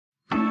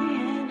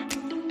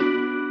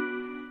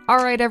All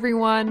right,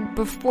 everyone,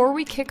 before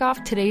we kick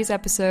off today's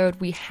episode,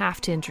 we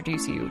have to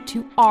introduce you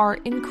to our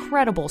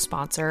incredible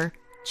sponsor,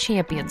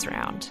 Champions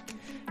Round.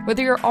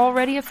 Whether you're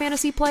already a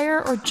fantasy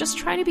player or just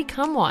trying to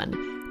become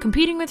one,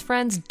 competing with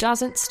friends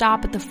doesn't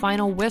stop at the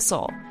final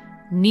whistle.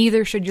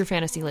 Neither should your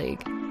fantasy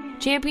league.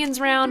 Champions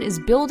Round is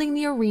building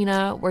the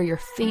arena where your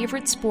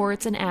favorite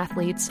sports and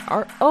athletes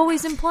are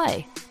always in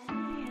play.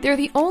 They're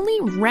the only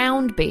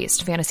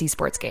round-based fantasy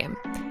sports game,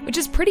 which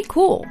is pretty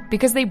cool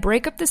because they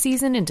break up the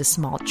season into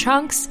small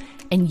chunks,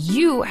 and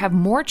you have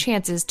more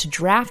chances to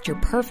draft your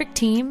perfect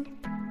team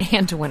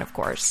and to win, of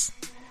course.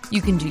 You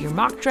can do your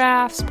mock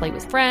drafts, play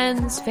with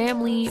friends,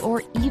 family,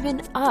 or even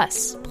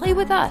us. Play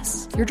with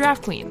us, your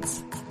draft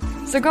queens.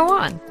 So go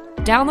on,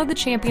 download the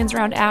Champions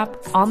Round app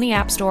on the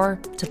App Store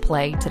to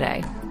play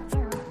today.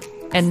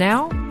 And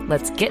now,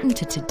 let's get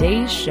into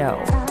today's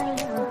show.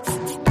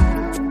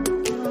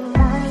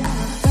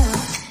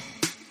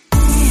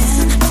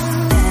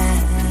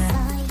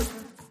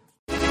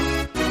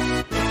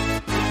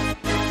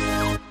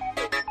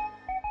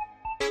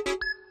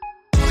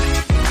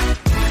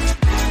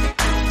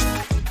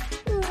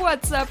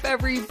 What's up,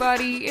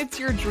 everybody? It's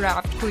your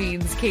draft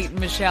queens, Kate and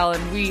Michelle,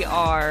 and we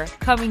are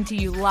coming to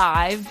you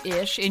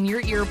live-ish in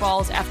your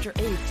earballs after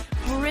a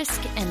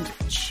brisk and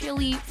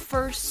chilly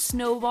first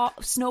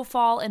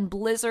snowfall and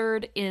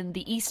blizzard in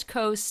the East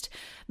Coast.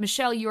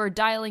 Michelle, you are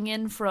dialing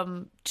in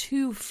from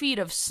 2 feet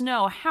of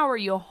snow. How are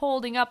you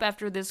holding up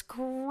after this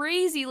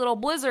crazy little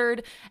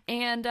blizzard?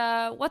 And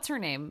what's her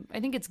name?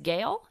 I think it's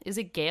Gale. Is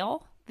it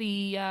Gale,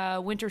 the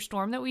winter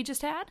storm that we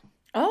just had?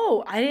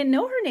 Oh, I didn't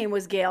know her name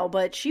was Gail,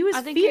 but she was.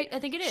 I think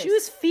it is. She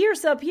was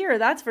fierce up here,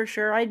 that's for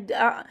sure. I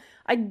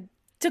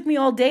took me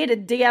all day to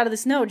dig out of the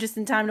snow just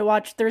in time to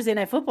watch Thursday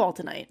Night Football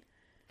tonight.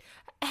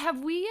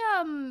 Have we?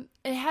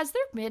 Has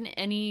there been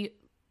any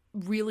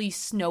really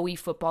snowy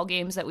football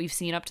games that we've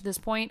seen up to this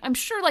point? I'm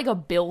sure like a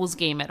Bills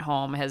game at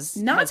home has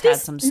had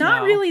some snow.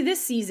 Not really this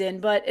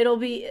season, but it'll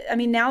be. I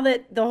mean, now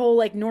that the whole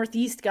like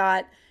Northeast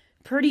got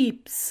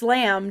pretty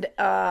slammed,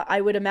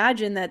 I would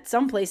imagine that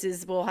some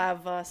places will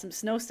have some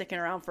snow sticking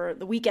around for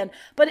the weekend,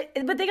 but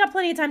they got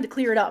plenty of time to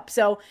clear it up.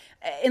 So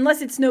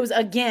unless it snows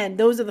again,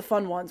 those are the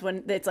fun ones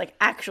when it's like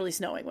actually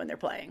snowing when they're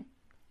playing.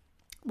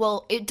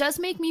 Well, it does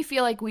make me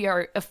feel like we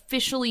are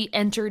officially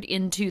entered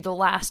into the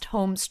last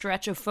home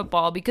stretch of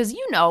football because,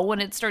 you know,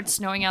 when it starts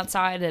snowing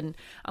outside and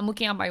I'm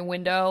looking out my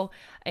window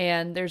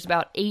and there's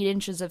about 8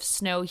 inches of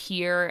snow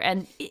here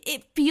and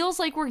it feels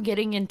like we're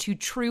getting into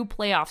true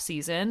playoff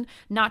season,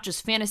 not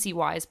just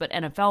fantasy-wise, but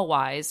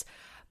NFL-wise.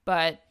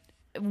 But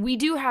we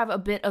do have a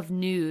bit of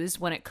news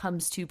when it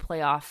comes to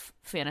playoff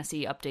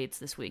fantasy updates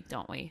this week,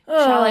 don't we?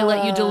 Shall I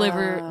let you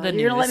deliver the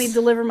news? You're going to let me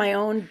deliver my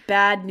own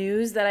bad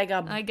news that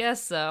I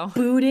guess so.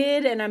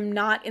 Booted and I'm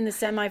not in the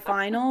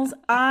semifinals?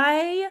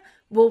 I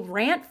will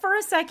rant for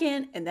a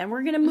second and then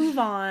we're going to move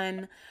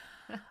on.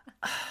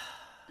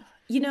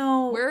 You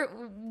know,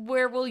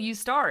 where will you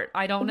start?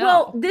 I don't know.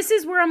 Well, this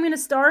is where I'm going to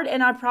start,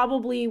 and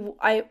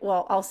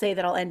I'll say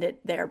that I'll end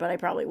it there, but I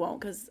probably won't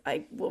because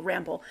I will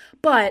ramble.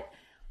 But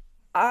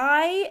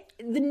the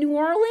New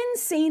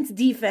Orleans Saints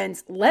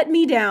defense let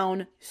me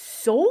down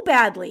so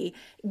badly,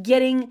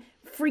 getting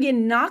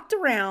friggin' knocked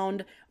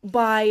around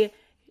by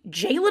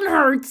Jalen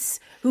Hurts,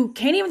 who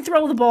can't even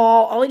throw the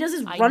ball. All he does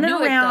is run it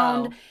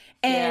around.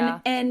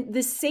 And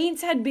the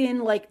Saints had been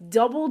like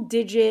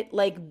double-digit,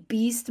 like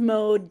beast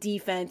mode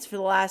defense for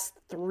the last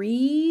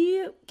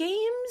 3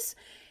 games.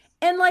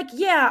 And like,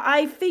 yeah,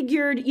 I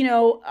figured, you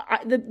know,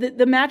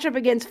 the matchup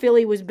against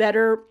Philly was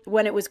better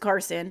when it was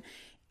Carson.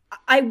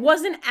 I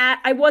wasn't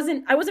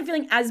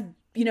feeling as,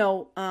 you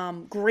know,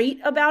 great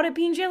about it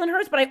being Jalen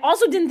Hurts, but I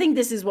also didn't think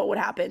this is what would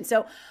happen.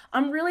 So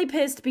I'm really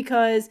pissed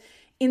because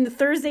in the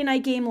Thursday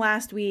night game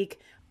last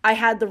week, I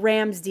had the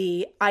Rams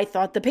D. I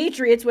thought the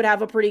Patriots would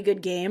have a pretty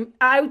good game.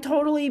 I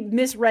totally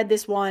misread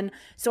this one.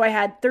 So I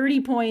had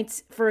 30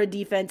 points for a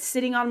defense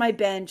sitting on my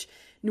bench.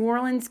 New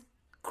Orleans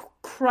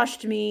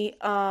crushed me.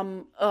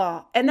 And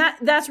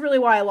that's really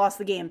why I lost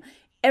the game.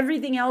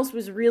 Everything else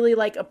was really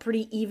like a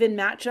pretty even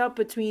matchup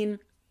between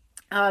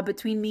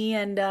me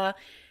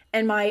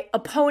and my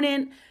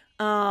opponent.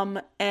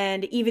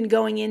 And even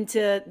going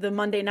into the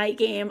Monday night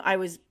game, I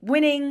was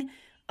winning.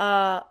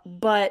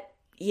 But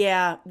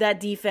yeah, that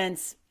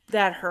defense,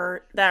 that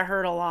hurt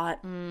a lot.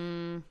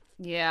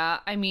 Yeah,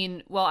 I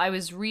mean, well, I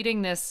was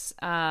reading this,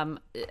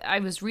 I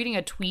was reading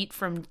a tweet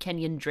from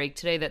Kenyon Drake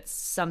today that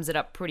sums it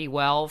up pretty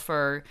well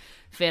for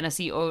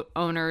fantasy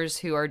owners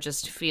who are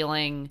just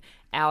feeling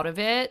out of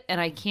it. And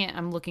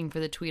I'm looking for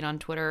the tweet on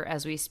Twitter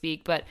as we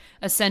speak, but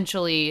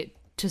essentially,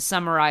 to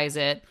summarize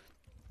it,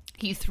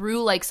 he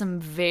threw like some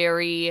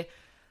very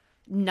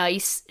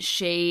nice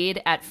shade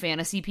at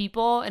fantasy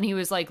people, and he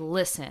was like,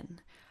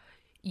 listen,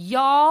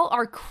 y'all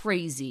are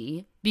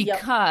crazy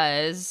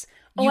because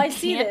I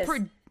see this.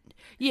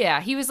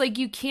 Yeah, he was like,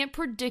 you can't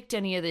predict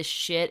any of this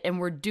shit, and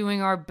we're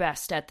doing our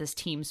best at this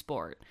team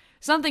sport.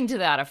 Something to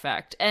that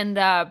effect.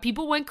 And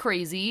people went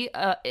crazy,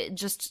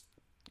 just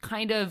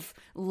kind of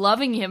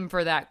loving him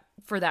for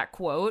that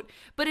quote.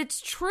 But it's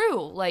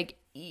true. Like,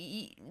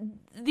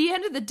 the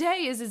end of the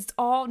day is it's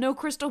all no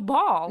crystal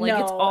ball. Like,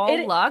 it's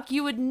all luck.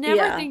 You would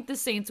never think the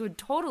Saints would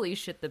totally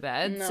shit the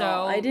bed. No, so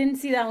I didn't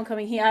see that one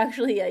coming. He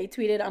actually, he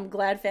tweeted, "I'm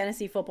glad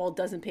fantasy football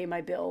doesn't pay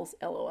my bills.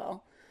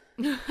 LOL."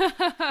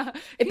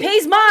 It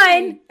pays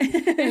mine.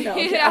 No,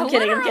 I'm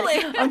kidding.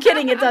 I'm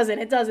kidding. It doesn't.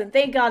 It doesn't.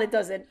 Thank God it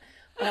doesn't.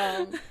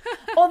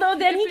 Although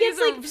then he gets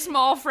like a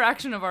small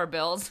fraction of our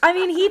bills. I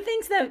mean, he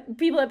thinks that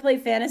people that play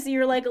fantasy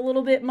are like a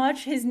little bit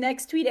much. His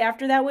next tweet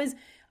after that was,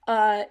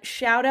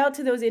 shout out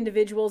to those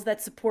individuals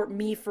that support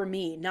me for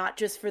me, not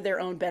just for their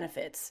own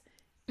benefits.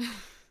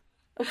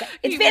 Okay,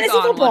 it's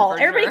fantasy football.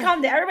 Everybody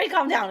calm down. Everybody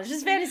calm down. It's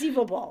just fantasy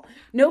football.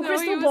 No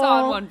crystal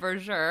ball. On one for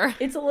sure.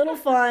 It's a little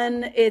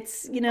fun.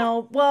 It's,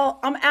 well,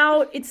 I'm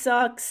out. It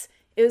sucks.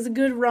 It was a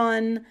good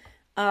run.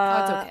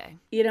 That's okay.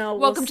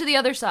 Welcome to the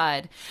other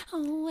side.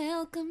 Oh,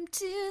 welcome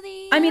to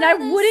the I mean, I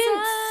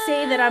wouldn't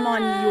say that I'm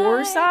on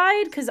your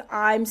side because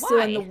I'm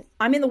still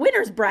I'm in the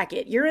winner's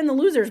bracket. You're in the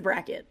loser's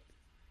bracket.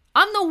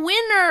 I'm the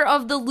winner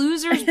of the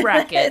loser's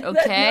bracket,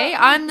 okay?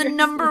 I'm the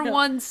number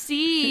one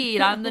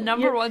seed. I'm the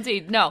number one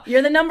seed. No.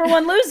 You're the number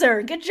one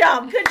loser. Good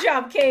job. Good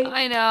job, Kate.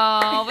 I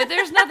know, but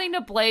there's nothing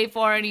to play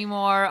for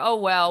anymore. Oh,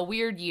 well,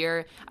 weird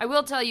year. I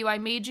will tell you, I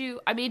made you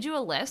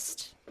a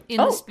list in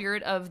the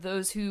spirit of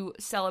those who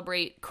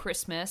celebrate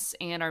Christmas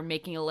and are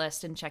making a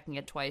list and checking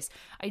it twice.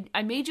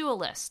 I made you a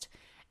list,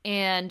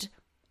 and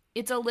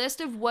it's a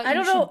list of what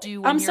you should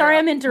do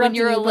when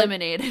you're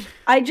eliminated.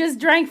 I just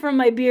drank from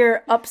my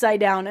beer upside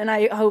down, and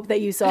I hope that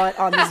you saw it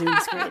on the Zoom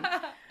screen.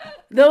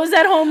 Those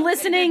at home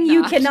listening,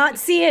 you cannot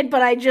see it,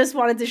 but I just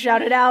wanted to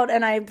shout it out,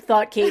 and I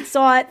thought Kate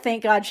saw it.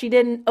 Thank God she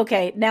didn't.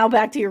 Okay, now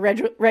back to your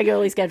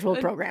regularly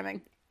scheduled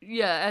programming.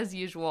 Yeah, as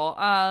usual.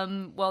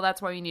 Well,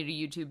 that's why we need a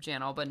YouTube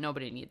channel, but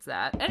nobody needs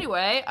that.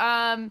 Anyway,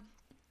 I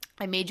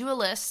made you a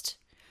list.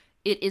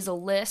 It is a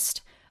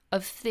list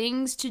of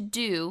things to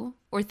do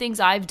or things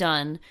I've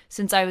done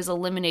since I was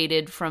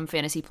eliminated from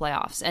fantasy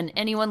playoffs. And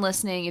anyone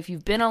listening, if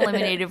you've been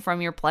eliminated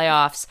from your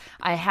playoffs,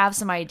 I have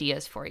some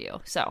ideas for you.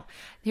 So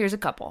here's a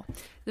couple.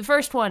 The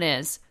first one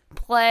is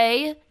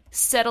play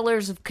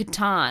Settlers of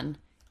Catan.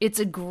 It's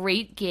a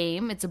great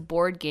game. It's a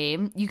board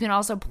game. You can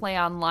also play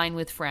online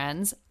with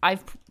friends.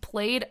 I've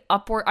played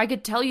upward. I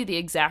could tell you the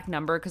exact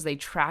number because they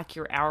track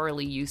your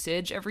hourly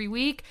usage every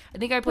week. I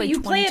think I played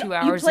 22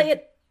 hours. You play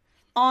it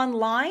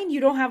online? You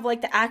don't have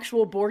like the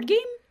actual board game?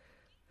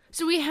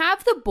 So we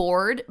have the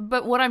board,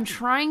 but what I'm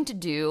trying to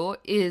do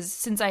is,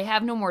 since I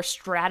have no more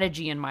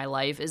strategy in my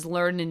life, is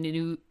learn a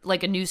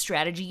new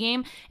strategy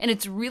game. And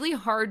it's really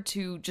hard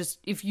to just,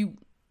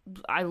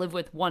 I live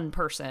with one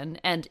person,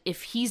 and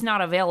if he's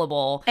not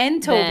available,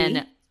 and Toby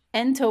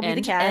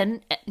the cat,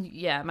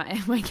 yeah,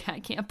 my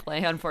cat can't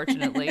play,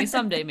 unfortunately.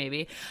 Someday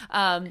maybe,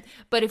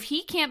 but if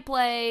he can't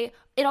play,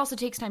 it also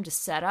takes time to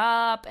set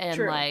up, and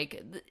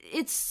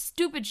it's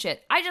stupid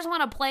shit. I just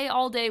want to play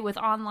all day with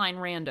online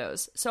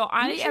randos, so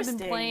I have been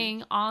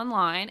playing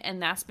online,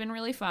 and that's been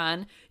really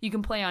fun. You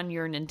can play on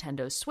your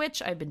Nintendo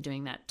Switch. I've been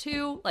doing that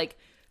too,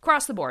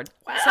 across the board.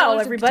 Wow,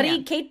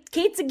 everybody.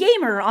 Kate's a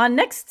gamer. On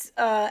next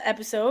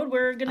episode,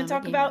 we're going to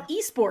talk about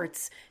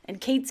esports,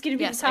 and Kate's going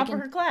to be the top of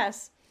her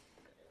class.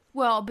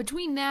 Well,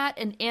 between that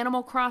and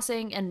Animal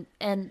Crossing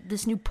and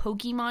this new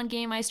Pokemon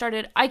game I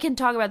started, I can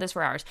talk about this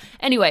for hours.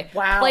 Anyway,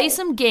 play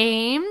some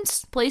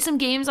games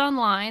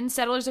online,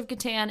 Settlers of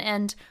Catan,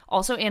 and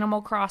also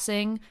Animal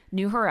Crossing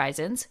New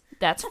Horizons.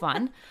 That's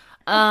fun.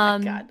 Oh my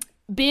God.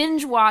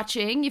 Binge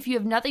watching, if you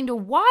have nothing to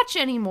watch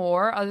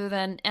anymore other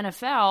than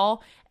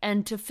NFL,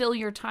 and to fill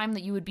your time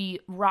that you would be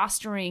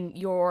rostering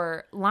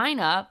your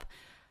lineup,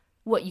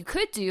 what you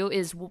could do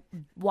is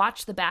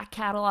watch the back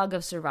catalog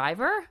of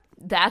Survivor.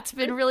 That's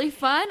been really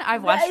fun.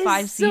 I've watched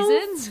 5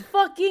 seasons.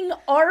 Fucking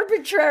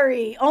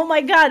arbitrary. Oh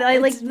my God. I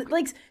like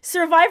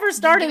Survivor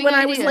started when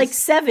I was like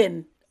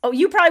 7. Oh,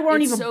 you probably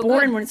weren't even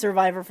born when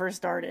Survivor first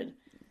started.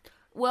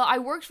 Well, I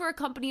worked for a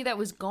company that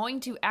was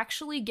going to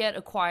actually get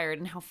acquired,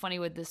 and how funny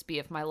would this be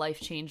if my life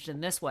changed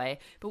in this way,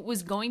 but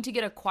was going to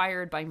get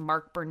acquired by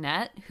Mark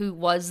Burnett, who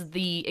was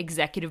the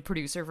executive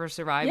producer for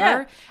Survivor,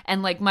 yeah.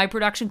 And my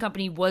production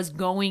company was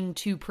going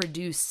to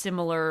produce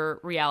similar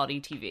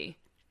reality TV.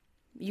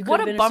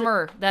 What a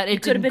bummer that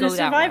it didn't go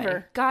that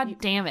way. God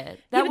damn it.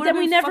 That would have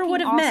been never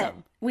would have awesome. Met.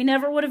 We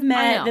never would have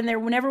met. Then there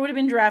never would have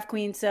been Draft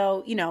Queen.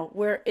 So,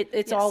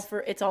 it's all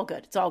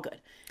good. It's all good.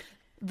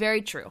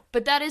 Very true.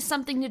 But that is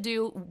something to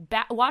do.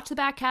 Watch the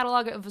back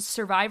catalog of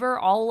Survivor,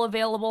 all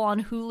available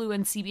on Hulu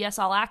and CBS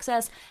All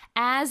Access,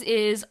 as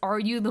is Are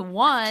You the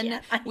One,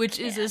 which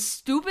is a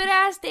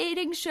stupid-ass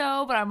dating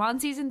show, but I'm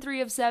on season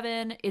 3 of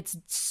 7. It's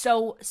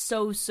so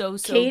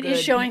Kate is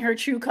showing her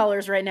true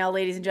colors right now,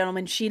 ladies and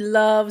gentlemen. She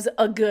loves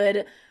a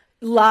good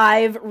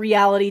live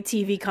reality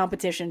TV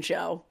competition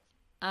show.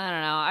 I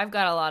don't know. I've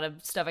got a lot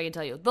of stuff I can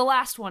tell you. The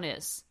last one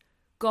is,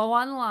 go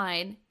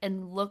online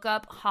and look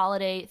up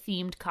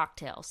holiday-themed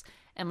cocktails.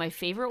 And my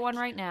favorite one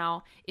right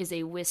now is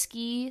a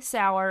whiskey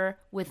sour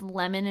with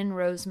lemon and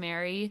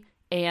rosemary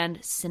and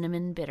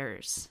cinnamon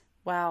bitters.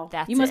 Wow.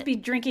 That's you must be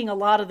drinking a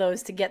lot of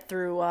those to get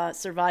through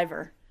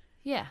Survivor.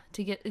 Yeah,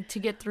 to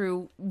get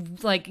through,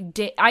 like,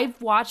 I've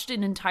watched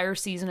an entire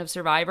season of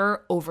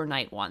Survivor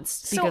overnight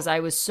once because I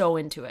was so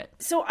into it.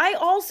 So I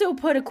also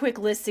put a quick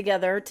list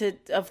together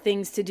of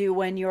things to do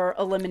when you're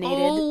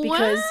eliminated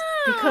because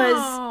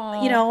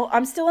you know,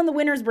 I'm still in the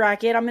winners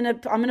bracket. I'm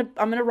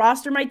gonna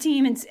roster my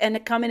team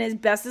and come in as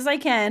best as I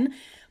can,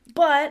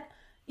 but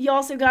you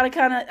also got to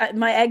kind of,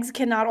 my eggs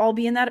cannot all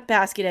be in that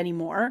basket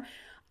anymore.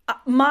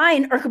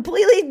 Mine are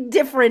completely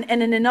different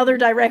and in another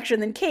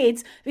direction than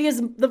Kate's,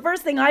 because the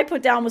first thing I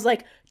put down was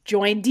like,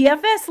 join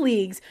DFS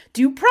leagues,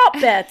 do prop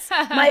bets,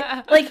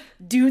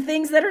 do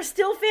things that are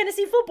still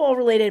fantasy football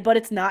related, but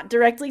it's not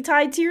directly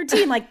tied to your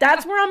team. Like,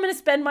 that's where I'm going to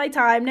spend my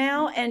time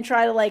now and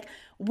try to like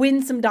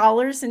win some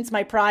dollars since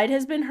my pride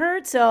has been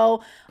hurt.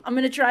 So I'm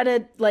going to try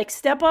to like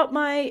step up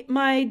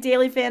my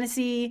daily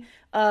fantasy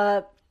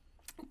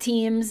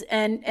teams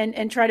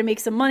and try to make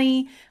some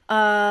money.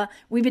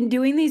 We've been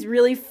doing these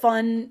really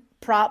fun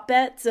prop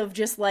bets of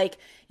just like,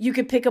 you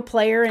could pick a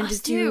player and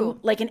just do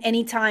like an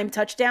anytime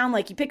touchdown.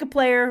 Like, you pick a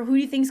player, who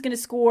do you think's going to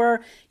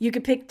score? You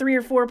could pick 3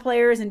 or 4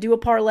 players and do a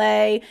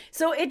parlay.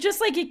 So it just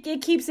like,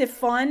 it keeps it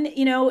fun,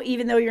 you know,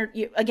 even though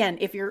again,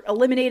 if you're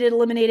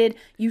eliminated,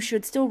 you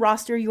should still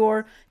roster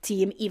your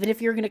team, even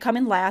if you're going to come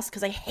in last.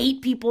 Cause I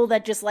hate people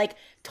that just like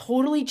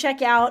totally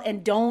check out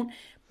and don't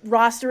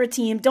roster a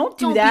team. Don't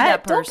do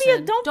that. Don't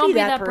be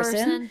that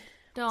person.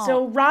 Don't.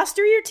 So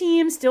roster your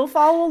team, still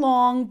follow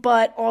along,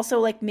 but also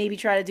like maybe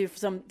try to do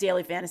some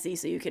daily fantasy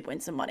so you could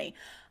win some money.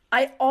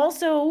 I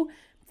also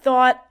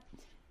thought,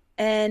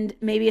 and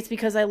maybe it's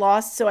because I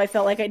lost, so I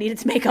felt like I needed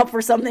to make up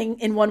for something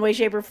in one way,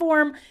 shape, or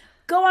form.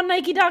 Go on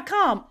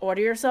Nike.com,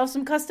 order yourself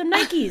some custom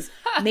Nikes.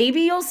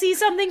 Maybe you'll see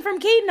something from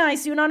Kate and I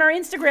soon on our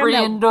Instagram.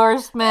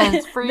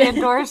 Free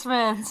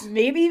endorsements.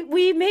 Maybe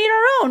we made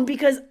our own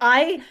because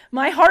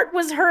my heart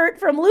was hurt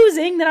from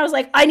losing. Then I was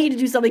like, I need to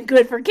do something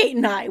good for Kate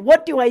and I.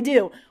 What do I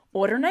do?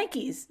 Order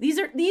Nikes. These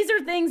are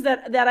things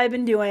that I've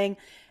been doing.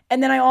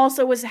 And then I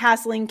also was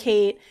hassling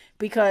Kate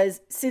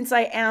because since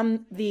I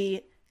am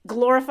the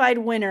glorified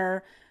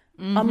winner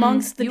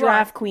amongst the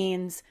draft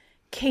queens,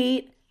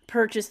 Kate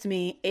purchased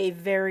me a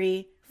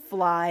very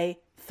fly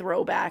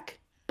throwback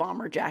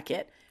bomber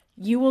jacket.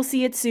 You will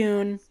see it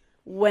soon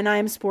when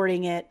I'm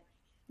sporting it.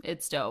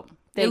 It's dope.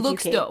 It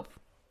looks dope.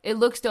 It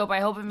looks dope.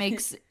 I hope it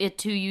makes it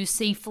to you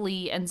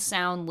safely and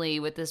soundly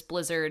with this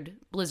blizzard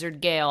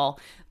gale.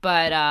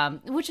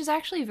 But which is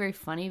actually very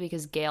funny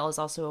because gale is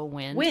also a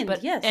wind.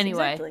 But yes,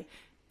 anyway, exactly.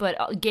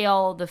 But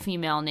Gail, the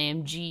female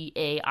name,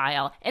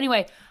 Gail.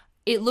 Anyway,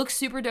 it looks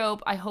super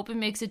dope. I hope it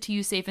makes it to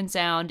you safe and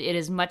sound. It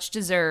is much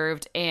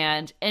deserved.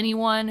 And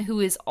anyone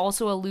who is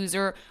also a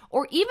loser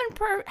or even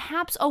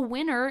perhaps a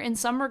winner in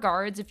some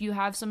regards, if you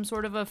have some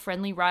sort of a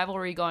friendly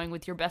rivalry going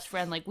with your best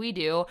friend like we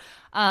do,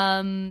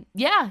 that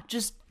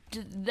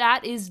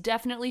is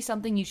definitely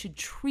something you should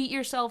treat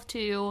yourself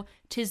to.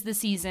 'Tis the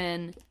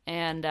season,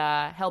 and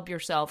help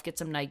yourself get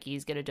some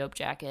Nikes, get a dope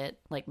jacket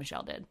like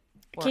Michelle did.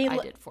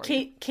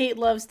 Kate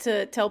loves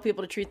to tell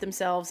people to treat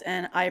themselves,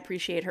 and I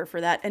appreciate her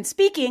for that. And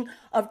speaking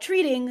of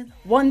treating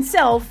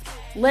oneself,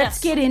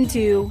 let's get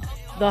into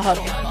the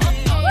huddle.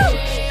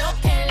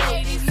 Okay,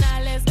 ladies,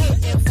 now let's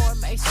get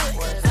information.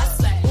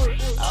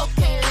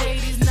 Okay,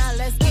 ladies, now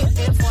let's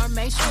get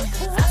information.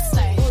 I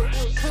say,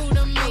 who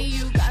to me,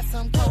 you got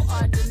some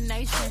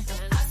coordination.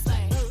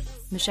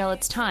 Michelle,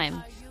 it's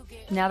time.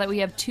 Now that we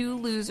have 2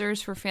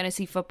 losers for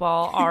fantasy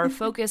football, our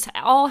focus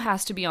all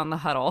has to be on the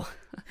huddle.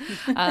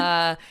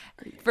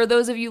 For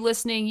those of you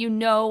listening, you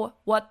know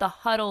what the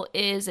huddle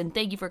is, and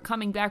thank you for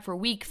coming back for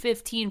week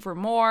 15 for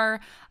more.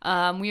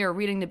 We are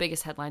reading the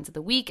biggest headlines of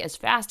the week as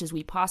fast as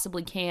we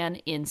possibly can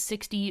in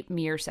 60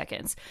 mere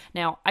seconds.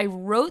 Now, I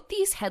wrote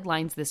these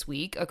headlines this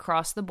week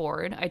across the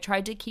board. I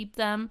tried to keep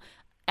them,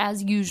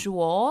 as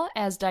usual,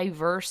 as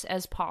diverse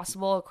as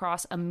possible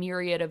across a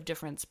myriad of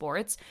different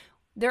sports.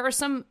 There are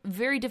some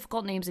very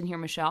difficult names in here,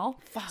 Michelle.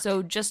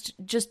 So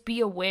just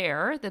be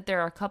aware that there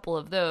are a couple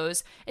of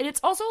those. And it's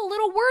also a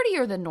little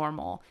wordier than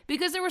normal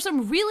because there were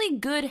some really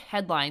good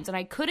headlines and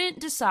I couldn't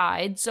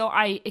decide. So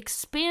I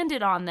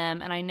expanded on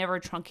them and I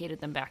never truncated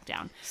them back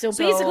down. So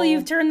basically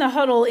you've turned the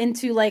huddle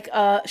into like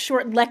a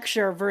short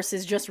lecture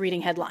versus just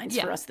reading headlines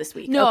for us this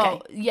week. No, okay.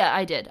 Yeah,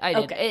 I did.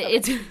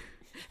 It's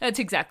That's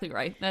exactly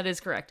right. That is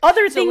correct.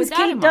 Other things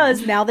Kate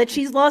does now that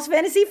she's lost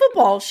fantasy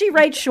football. She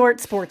writes short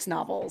sports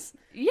novels.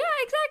 Yeah,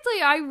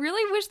 exactly. I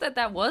really wish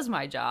that was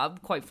my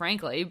job, quite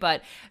frankly.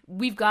 But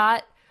we've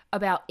got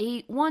about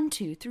 9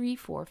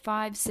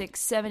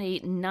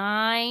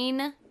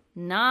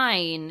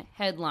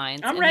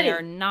 headlines. I'm ready. And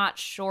they're not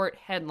short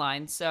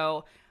headlines.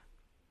 So,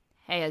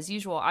 hey, as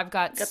usual, I've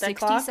got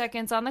 60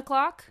 seconds on the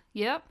clock.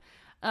 Yep.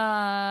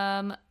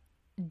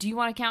 Do you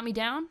want to count me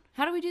down?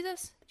 How do we do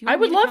this? I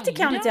would love to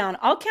count it down.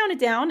 I'll count it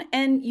down,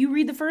 and you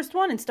read the first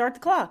one and start the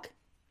clock.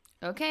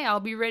 Okay, I'll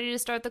be ready to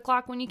start the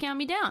clock when you count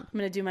me down. I'm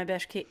going to do my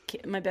best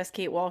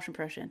Kate Walsh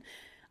impression.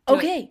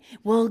 Okay,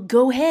 well,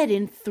 go ahead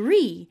in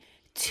 3,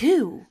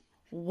 2,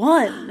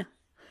 1.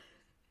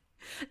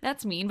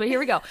 That's mean, but here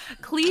we go.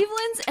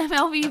 Cleveland's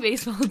MLB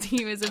baseball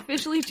team is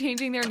officially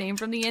changing their name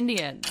from the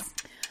Indians.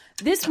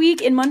 This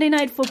week in Monday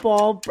Night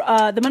Football,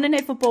 the Monday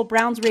Night Football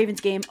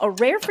Browns-Ravens game, a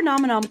rare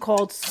phenomenon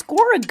called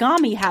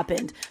scorigami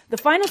happened. The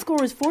final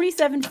score was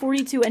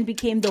 47-42 and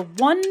became the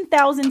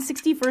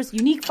 1,061st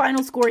unique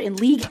final score in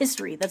league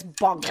history. That's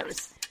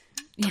bonkers.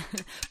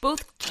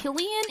 Both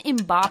Kylian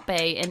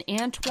Mbappe and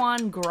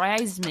Antoine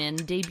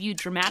Griezmann debuted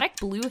dramatic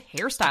blue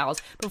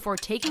hairstyles before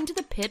taking to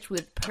the pitch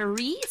with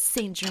Paris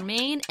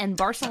Saint-Germain and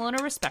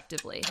Barcelona,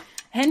 respectively.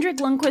 Hendrik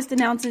Lundqvist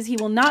announces he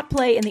will not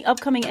play in the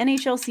upcoming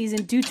NHL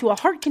season due to a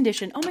heart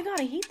condition. Oh my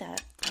god, I hate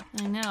that.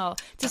 I know.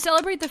 To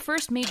celebrate the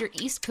first major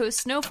East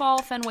Coast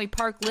snowfall, Fenway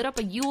Park lit up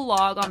a Yule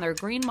log on their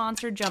Green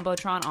Monster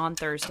Jumbotron on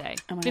Thursday.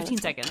 15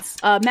 seconds.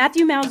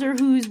 Matthew Mauser,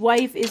 whose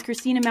wife is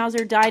Christina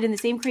Mauser, died in the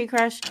same crate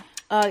crash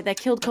that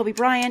killed Kobe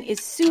Bryant, is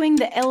suing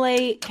the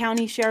LA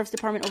County Sheriff's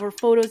Department over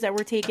photos that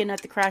were taken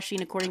at the crash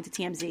scene, according to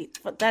TMZ.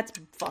 But that's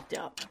fucked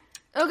up.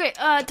 Okay,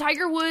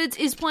 Tiger Woods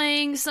is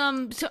playing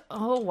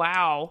oh,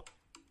 wow.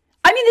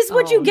 I mean, this is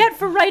what you get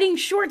for writing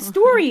short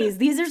stories.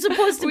 These are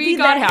supposed to be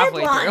the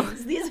headlines.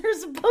 Through. These are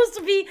supposed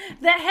to be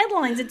the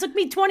headlines. It took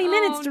me 20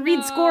 minutes to read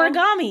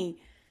Scorigami.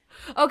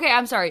 Okay,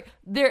 I'm sorry.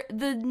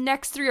 The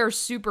next three are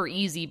super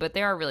easy, but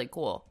they are really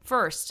cool.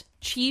 First,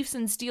 Chiefs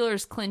and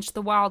Steelers clinched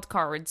the wild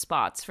card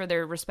spots for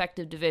their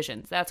respective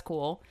divisions. That's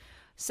cool.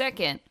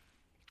 Second,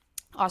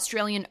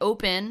 Australian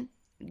Open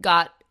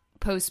got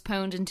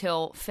postponed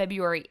until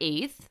February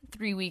 8th,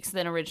 3 weeks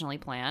than originally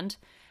planned.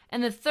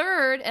 And the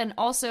third, and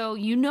also,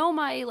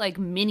 my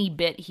mini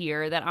bit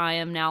here that I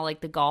am now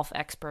the golf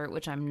expert,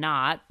 which I'm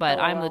not, but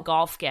I'm the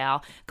golf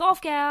gal.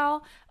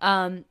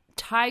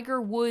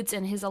 Tiger Woods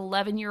and his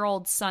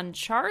 11-year-old son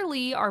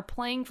Charlie are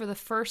playing for the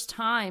first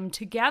time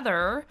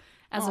together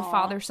as a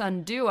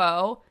father-son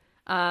duo.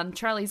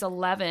 Charlie's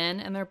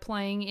 11, and they're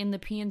playing in the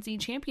PNC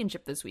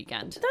Championship this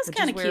weekend. That's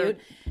kind of cute.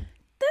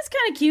 That's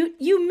kind of cute.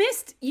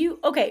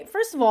 Okay,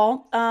 first of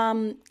all,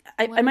 I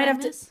might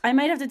have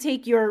to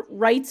take your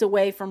rights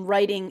away from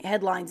writing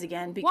headlines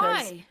again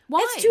because Why?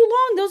 It's too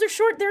long. Those are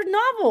short. They're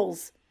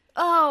novels.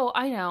 Oh,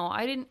 I know.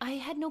 I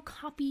had no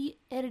copy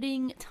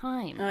editing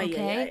time.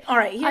 Okay. Yeah. All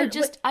right. I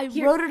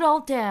wrote it all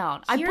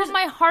down. I put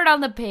my heart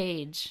on the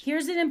page.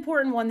 Here's an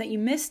important one that you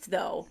missed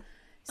though.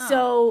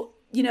 So,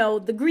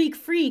 the Greek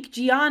freak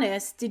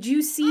Giannis, did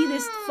you see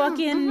this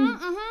fucking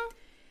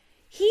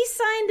He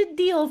signed a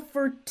deal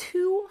for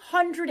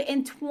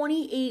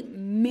 $228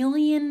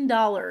 million.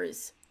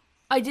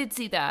 I did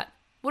see that.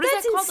 What is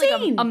That's that called?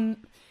 insane.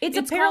 It's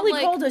apparently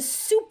called a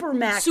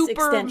Supermax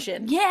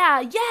extension.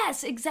 Yeah,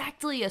 yes,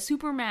 exactly. A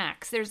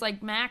Supermax. There's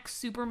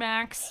Max,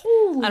 Supermax.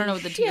 Holy I don't know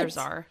what the shit. tiers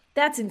are.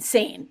 That's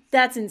insane.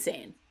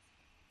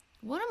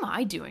 What am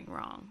I doing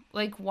wrong?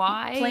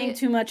 Why? Playing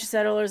too much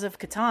Settlers of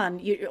Catan.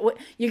 You're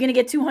going to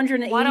get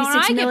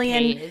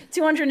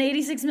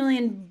 286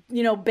 million,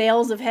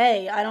 bales of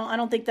hay. I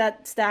don't think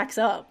that stacks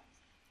up.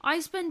 I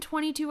spend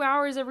 22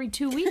 hours every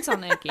 2 weeks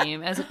on that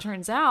game, as it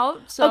turns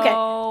out. So okay,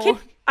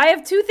 I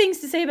have two things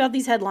to say about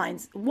these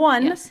headlines.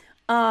 One, yes.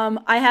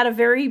 I had a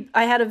very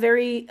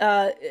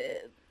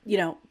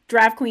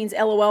Draft Queens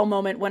LOL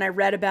moment when I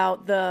read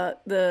about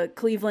the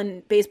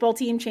Cleveland baseball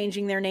team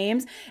changing their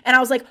names. And I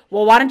was like,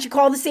 well, why don't you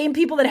call the same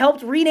people that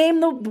helped rename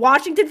the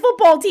Washington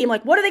football team?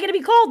 What are they going to be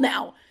called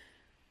now?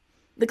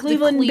 The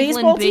Cleveland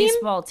baseball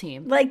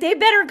team? They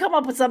better come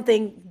up with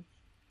something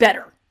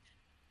better.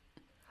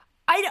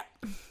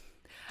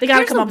 They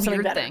got to come up with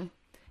something better.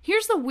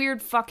 Here's the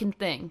weird fucking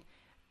thing.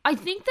 I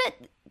think that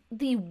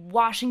the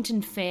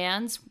Washington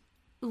fans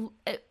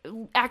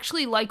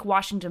actually like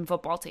Washington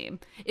football team.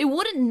 It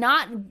wouldn't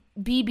not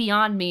be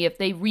beyond me if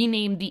they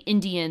renamed the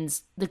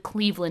Indians the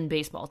Cleveland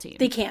baseball team.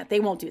 They can't. They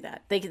won't do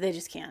that. They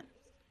just can't.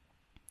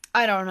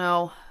 I don't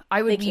know.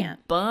 I would be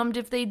bummed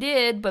if they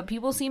did, but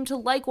people seem to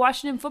like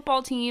Washington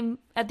football team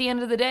at the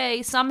end of the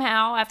day,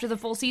 somehow, after the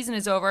full season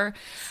is over.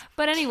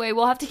 But anyway,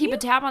 we'll have to keep a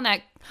tab on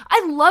that.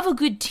 I love a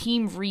good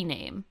team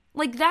rename.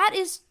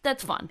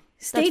 That's fun.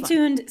 Stay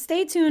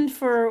tuned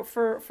for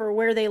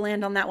where they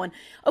land on that one.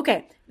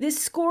 Okay,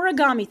 this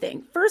scorigami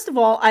thing. First of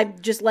all, I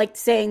just liked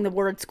saying the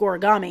word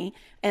scorigami,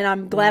 and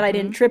I'm glad I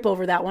didn't trip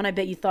over that one. I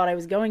bet you thought I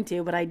was going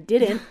to, but I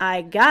didn't.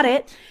 I got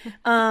it.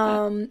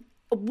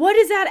 What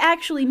does that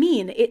actually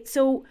mean? It's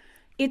the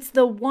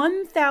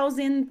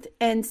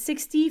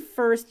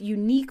 1,061st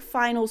unique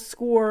final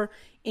score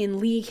in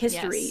league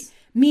history, yes.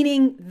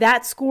 Meaning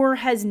that score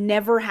has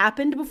never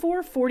happened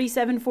before,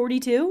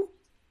 47-42?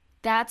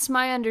 That's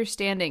my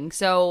understanding.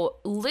 So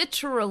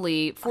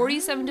literally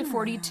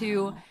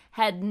 47-42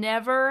 had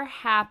never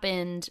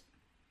happened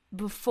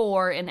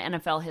before in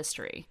NFL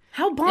history.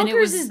 How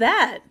bonkers is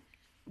that?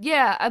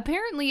 Yeah,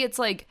 apparently it's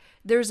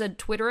there's a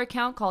Twitter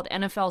account called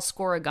NFL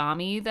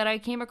Scorigami that I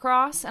came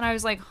across, and I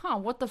was like,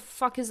 what the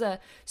fuck is a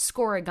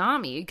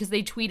scorigami? Because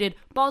they tweeted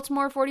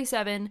Baltimore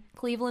 47,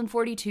 Cleveland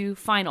 42,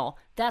 final.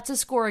 That's a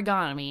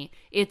scorigami.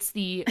 It's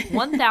the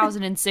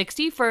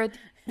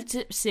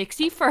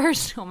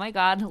 1061st, oh my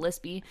god,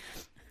 lispy.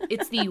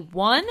 It's the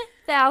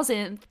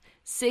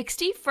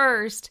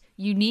 1061st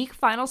unique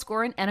final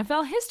score in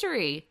NFL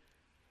history.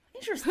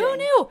 Interesting. Who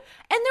knew?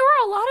 And there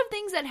were a lot of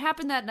things that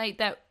happened that night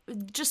that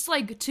just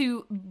like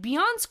to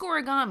beyond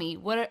scoregami,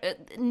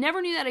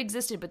 never knew that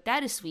existed, but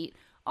that is sweet.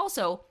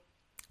 Also,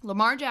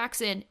 Lamar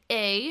Jackson,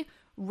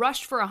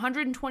 rushed for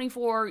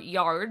 124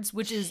 yards,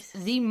 which is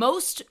the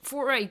most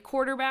for a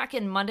quarterback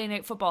in Monday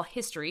Night Football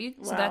history.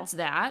 So that's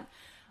that.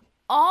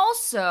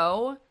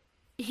 Also,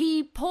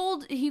 he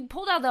pulled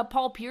out the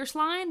Paul Pierce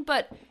line,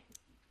 but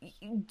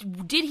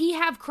did he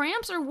have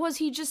cramps or was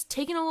he just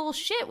taking a little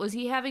shit? Was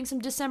he having some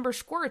December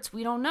squirts?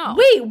 We don't know.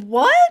 Wait,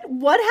 what?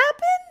 What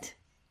happened?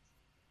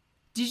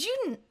 Did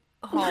you...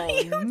 What are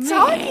you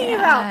talking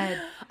about?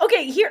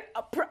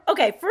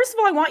 Okay, first of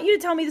all, I want you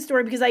to tell me the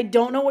story because I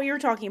don't know what you're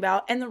talking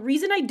about. And the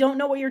reason I don't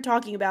know what you're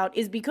talking about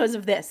is because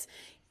of this.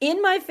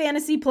 In my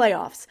fantasy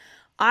playoffs,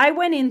 I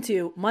went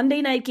into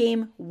Monday night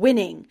game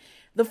winning.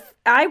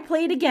 I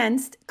played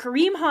against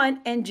Kareem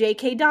Hunt and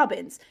J.K.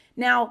 Dobbins.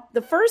 Now,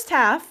 the first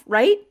half,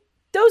 right?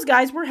 Those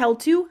guys were held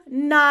to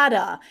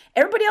nada.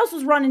 Everybody else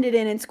was running it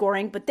in and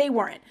scoring, but they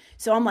weren't.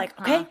 So I'm like,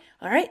 okay,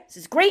 all right, this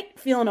is great.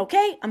 Feeling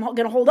okay. I'm going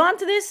to hold on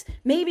to this,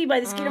 maybe by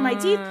the skin of my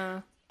teeth.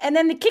 And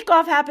then the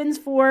kickoff happens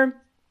for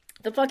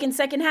the fucking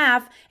second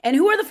half. And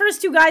who are the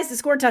first two guys to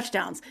score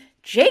touchdowns?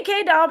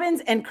 J.K.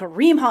 Dobbins and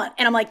Kareem Hunt.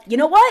 And I'm like, you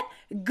know what?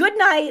 Good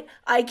night.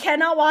 I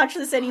cannot watch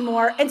this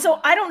anymore. And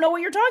so I don't know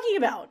what you're talking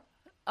about.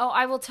 Oh,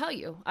 I will tell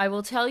you. I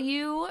will tell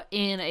you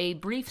in a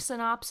brief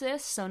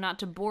synopsis, so not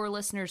to bore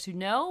listeners who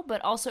know, but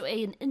also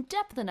an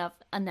in-depth enough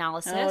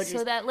analysis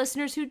so that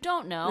listeners who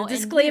don't know...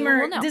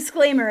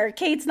 Disclaimer,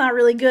 Kate's not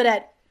really good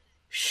at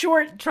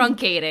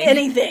truncating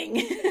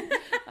anything.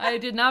 I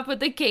did not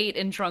put the Kate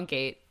in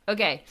truncate.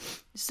 Okay,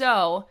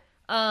 so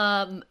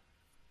Lamar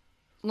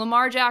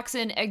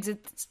Jackson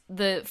exits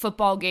the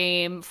football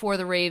game for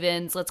the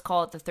Ravens. Let's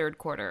call it the third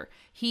quarter.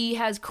 He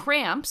has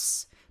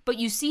cramps, but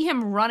you see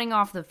him running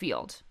off the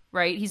field,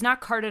 right? He's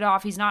not carted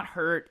off. He's not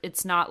hurt.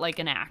 It's not like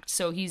an act.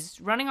 So he's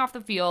running off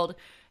the field.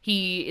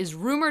 He is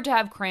rumored to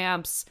have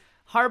cramps.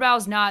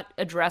 Harbaugh's not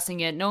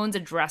addressing it. No one's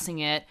addressing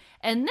it.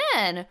 And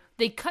then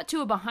they cut to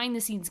a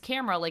behind-the-scenes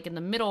camera, like in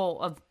the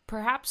middle of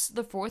perhaps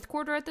the fourth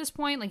quarter at this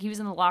point. Like he was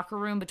in the locker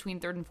room between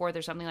third and fourth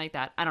or something like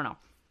that. I don't know.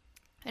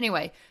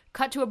 Anyway,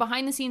 cut to a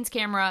behind-the-scenes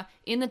camera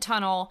in the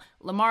tunnel.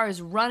 Lamar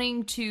is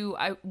running to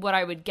what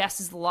I would guess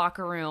is the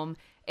locker room,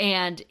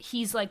 and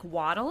he's like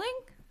waddling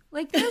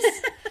like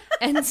this.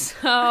 And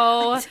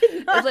so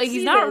it's like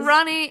he's not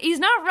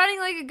running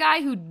like a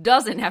guy who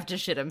doesn't have to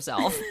shit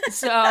himself.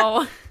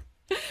 So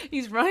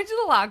he's running to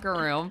the locker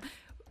room.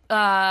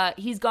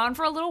 He's gone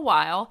for a little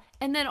while,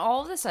 and then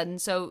all of a sudden,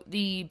 so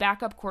the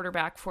backup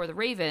quarterback for the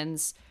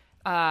Ravens,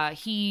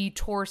 he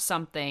tore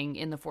something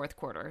in the fourth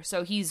quarter.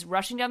 So he's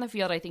rushing down the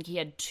field. I think he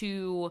had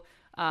two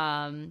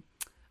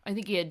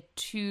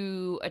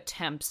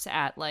attempts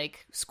at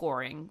like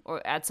scoring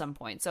or at some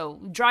point.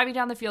 So driving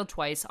down the field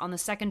twice. On the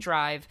second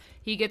drive,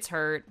 he gets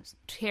hurt,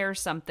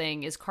 tears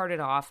something, is carted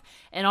off,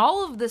 and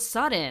all of the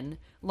sudden,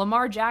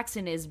 Lamar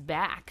Jackson is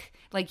back.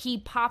 Like he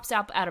pops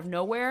up out of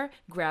nowhere,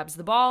 grabs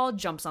the ball,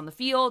 jumps on the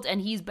field,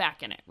 and he's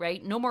back in it,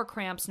 right? No more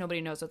cramps.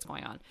 Nobody knows what's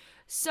going on.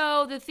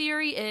 So the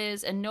theory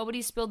is, and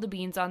nobody spilled the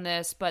beans on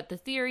this, but the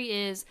theory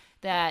is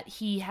that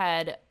he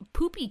had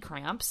poopy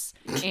cramps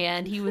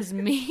and he was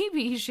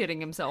maybe shitting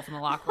himself in the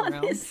locker room.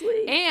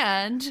 Honestly.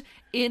 And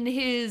in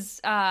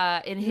his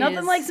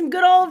nothing like some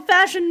good old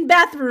fashioned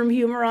bathroom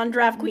humor on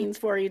Draft Queens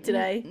for you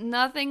today.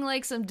 Nothing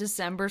like some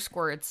December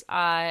squirts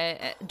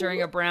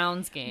during a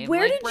Browns game.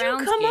 Where did you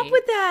come up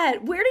with that?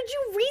 Where did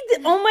you read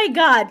that? Oh my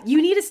God,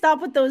 you need to stop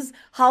with those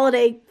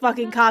holiday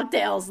fucking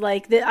cocktails.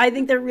 Like I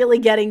think they're really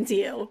getting to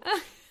you.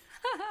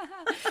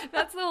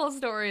 That's the whole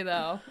story,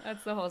 though.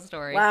 That's the whole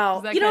story.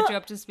 Wow. Does that catch you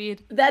up to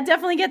speed? That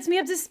definitely gets me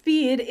up to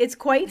speed. It's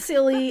quite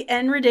silly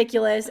and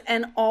ridiculous,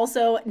 and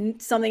also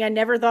something I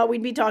never thought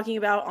we'd be talking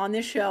about on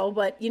this show,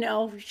 but,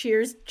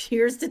 cheers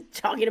to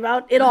talking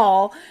about it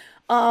all.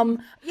 It's also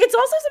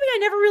something I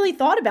never really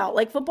thought about.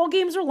 Like, football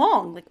games are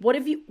long. Like, what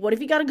if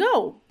you got to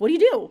go? What do you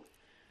do?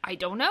 I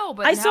don't know,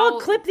 but I saw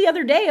a clip the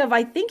other day of,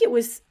 I think it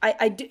was,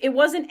 it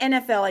wasn't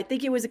NFL. I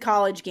think it was a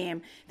college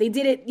game. They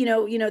did it,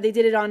 they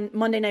did it on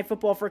Monday Night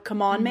Football for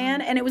Come On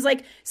Man. And it was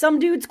like some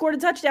dude scored a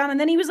touchdown and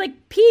then he was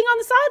like peeing on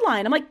the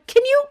sideline. I'm like,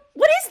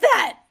 what is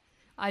that?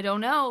 I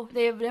don't know.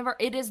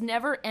 It has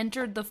never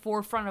entered the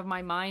forefront of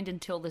my mind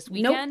until this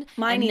weekend. Nope,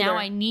 mine either. Now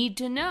I need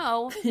to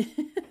know,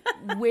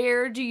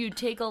 where do you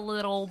take a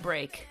little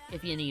break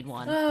if you need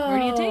one? Where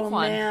do you take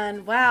one? Oh,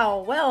 man.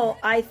 Wow. Well,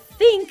 I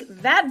think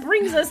that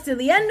brings us to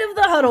the end of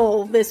the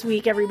huddle this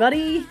week,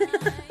 everybody.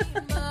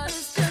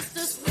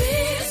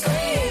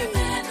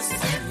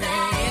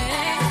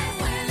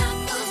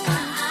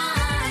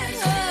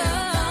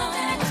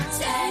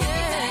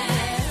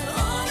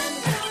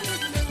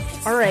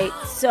 All right,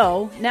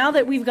 so now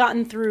that we've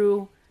gotten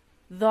through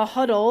the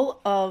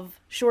huddle of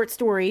short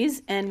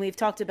stories and we've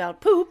talked about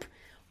poop,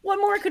 what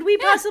more could we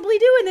possibly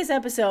do in this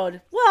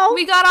episode? Well,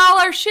 we got all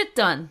our shit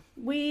done.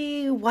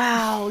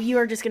 Wow, you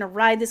are just going to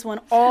ride this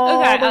one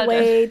all the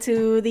way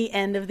to the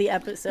end of the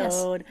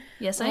episode.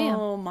 Yes, I am.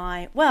 Oh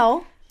my.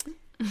 Well,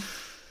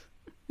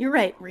 you're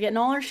right. We're getting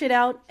all our shit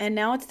out, and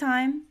now it's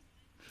time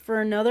for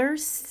another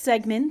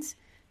segment.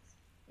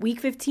 Week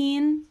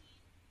 15,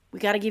 we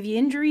got to give you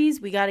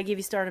injuries. We got to give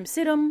you stardom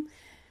situm.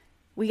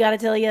 We got to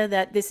tell you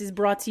that this is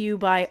brought to you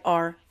by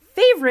our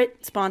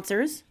favorite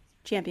sponsors,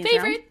 Champions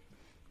Round.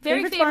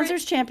 Favorite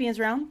sponsors, Champions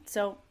Round.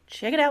 So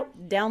check it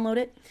out. Download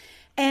it.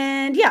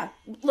 And yeah,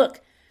 look,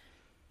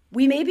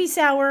 we may be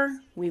sour.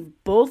 We've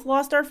both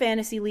lost our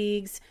fantasy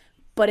leagues.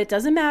 But it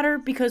doesn't matter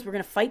because we're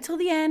going to fight till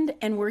the end,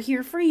 and we're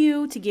here for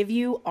you to give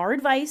you our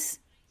advice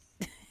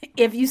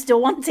if you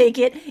still want to take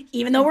it,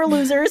 even though we're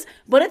losers.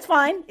 But it's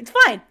fine. It's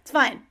fine. It's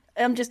fine.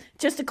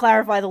 Just to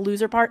clarify the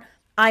loser part,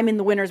 I'm in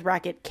the winner's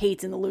bracket.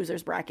 Kate's in the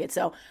loser's bracket.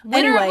 So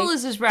winner anyway, of the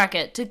loser's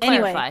bracket, to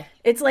clarify. Anyway,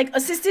 it's like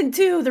assistant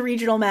to the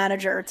regional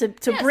manager to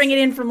yes. bring it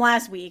in from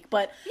last week.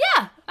 But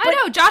yeah, I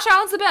know. Josh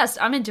Allen's the best.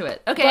 I'm into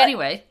it. Okay,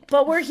 anyway.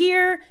 But we're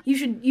here. You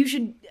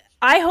should.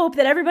 I hope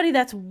that everybody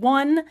that's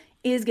won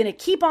is going to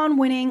keep on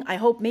winning. I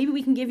hope maybe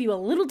we can give you a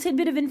little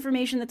tidbit of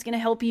information that's going to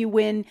help you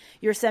win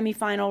your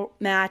semifinal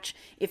match.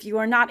 If you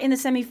are not in the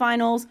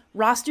semifinals,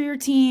 roster your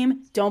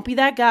team. Don't be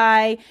that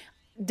guy.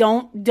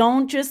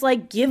 Don't just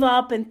like give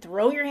up and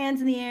throw your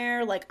hands in the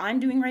air like I'm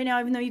doing right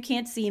now, even though you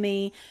can't see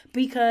me,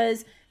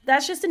 because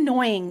that's just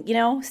annoying.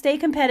 Stay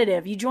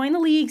competitive. You join the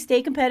league,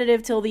 stay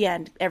competitive till the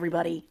end,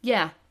 everybody.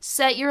 Yeah.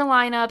 Set your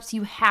lineups.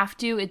 You have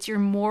to. It's your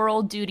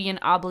moral duty and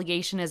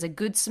obligation as a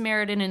good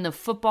Samaritan in the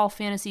football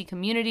fantasy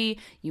community.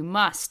 You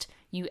must.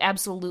 You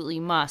absolutely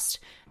must.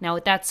 Now,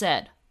 with that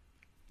said,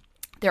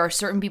 there are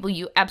certain people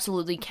you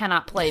absolutely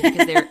cannot play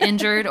because they're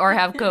injured or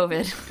have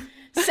COVID.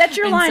 Set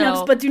your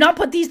lineups, but do not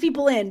put these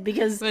people in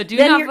because then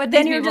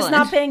you're just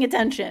not paying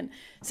attention.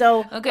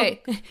 So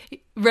okay.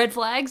 Red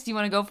flags, do you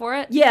want to go for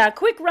it? Yeah,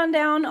 quick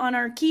rundown on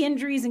our key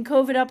injuries and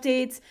COVID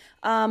updates.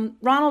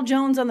 Ronald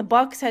Jones on the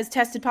Bucs has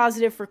tested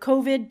positive for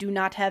COVID. Do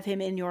not have him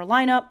in your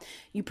lineup.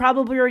 You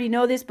probably already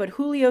know this, but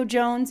Julio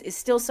Jones is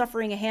still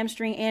suffering a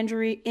hamstring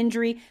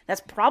injury.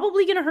 That's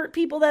probably going to hurt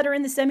people that are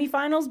in the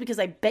semifinals because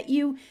I bet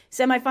you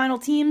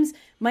semifinal teams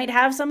might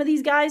have some of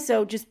these guys,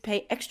 so just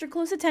pay extra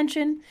close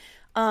attention.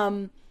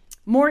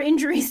 More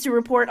injuries to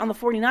report on the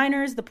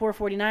 49ers. The poor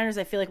 49ers,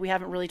 I feel like we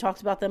haven't really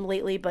talked about them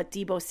lately, but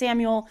Deebo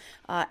Samuel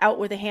out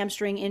with a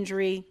hamstring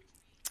injury.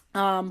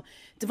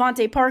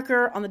 Devontae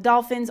Parker on the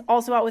Dolphins,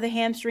 also out with a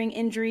hamstring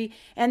injury.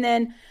 And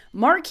then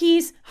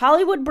Marquise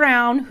Hollywood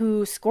Brown,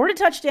 who scored a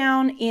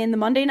touchdown in the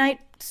Monday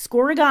night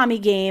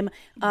scoregami game,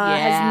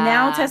 has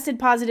now tested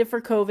positive for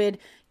COVID.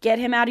 Get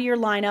him out of your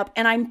lineup.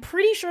 And I'm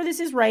pretty sure this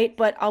is right,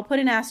 but I'll put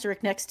an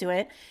asterisk next to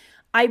it.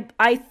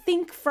 I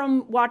think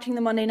from watching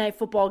the Monday Night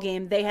Football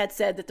game, they had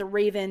said that the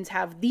Ravens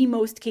have the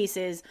most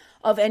cases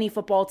of any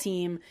football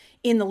team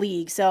in the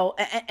league. So,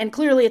 and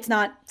clearly it's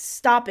not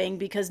stopping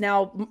because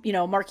now,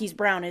 Marquise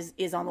Brown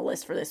is on the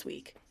list for this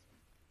week.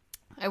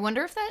 I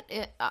wonder if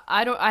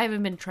I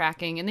haven't been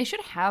tracking, and they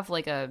should have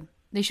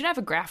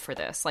a graph for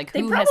this. Like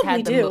who has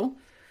had the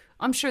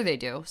I'm sure they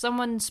do.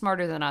 Someone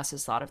smarter than us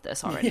has thought of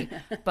this already.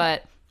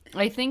 But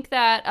I think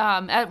that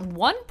at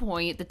one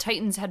point the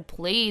Titans had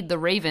played the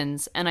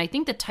Ravens, and I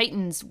think the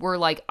Titans were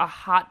like a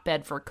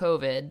hotbed for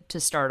COVID to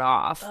start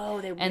off. Oh,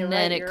 and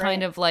then it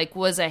kind of like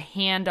was a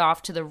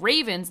handoff to the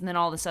Ravens, and then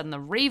all of a sudden the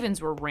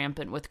Ravens were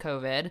rampant with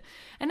COVID,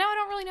 and now I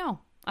don't really know.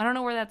 I don't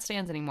know where that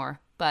stands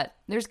anymore. But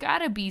there's got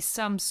to be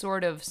some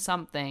sort of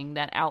something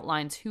that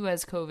outlines who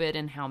has COVID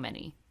and how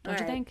many. Don't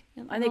you think?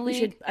 I think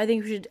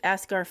we should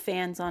ask our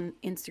fans on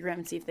Instagram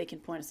and see if they can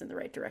point us in the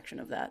right direction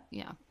of that.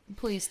 Yeah,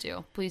 please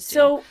do.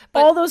 So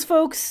all those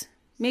folks,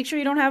 make sure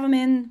you don't have them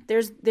in.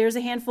 There's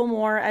a handful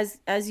more.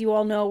 As you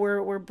all know,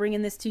 we're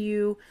bringing this to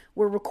you.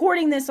 We're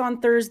recording this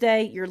on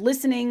Thursday. You're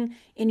listening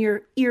in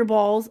your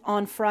earballs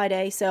on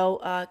Friday.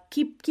 So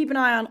keep an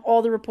eye on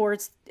all the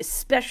reports,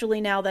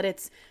 especially now that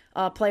it's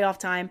playoff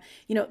time.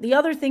 The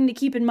other thing to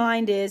keep in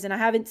mind is, and I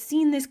haven't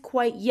seen this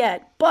quite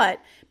yet, but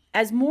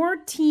as more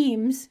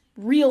teams,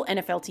 real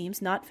NFL teams,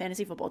 not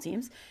fantasy football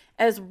teams,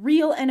 as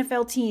real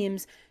NFL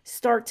teams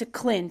start to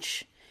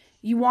clinch,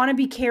 you want to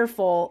be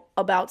careful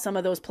about some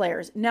of those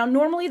players. Now,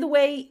 normally the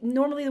way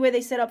they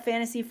set up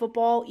fantasy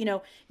football,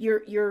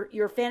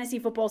 your fantasy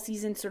football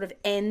season sort of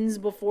ends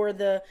before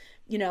the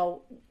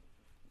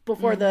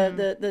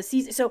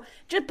season. So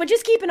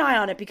just keep an eye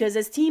on it, because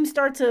as teams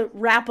start to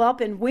wrap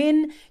up and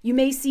win, you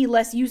may see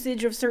less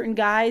usage of certain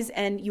guys,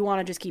 and you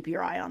want to just keep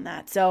your eye on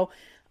that. So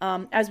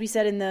as we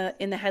said in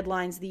the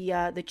headlines,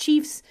 the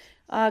Chiefs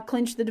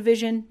clinched the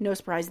division, no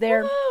surprise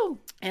there. Woo-hoo!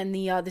 And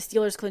the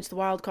Steelers clinched the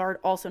wild card,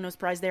 also no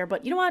surprise there.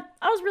 But you know what?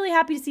 I was really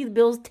happy to see the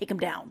Bills take them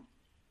down.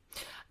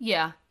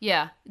 Yeah.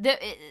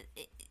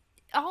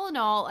 All in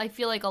all, I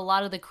feel like a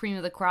lot of the cream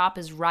of the crop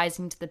is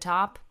rising to the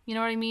top. You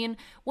know what I mean?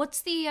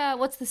 What's the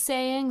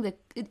saying?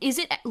 Is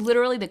it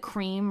literally the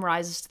cream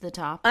rises to the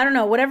top? I don't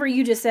know. Whatever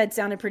you just said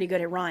sounded pretty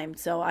good. It rhymed,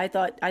 so I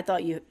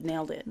thought you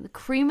nailed it. The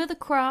cream of the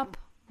crop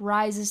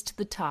rises to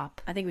the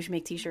top. I think we should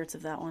make t-shirts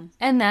of that one.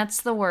 And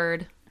that's the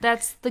word.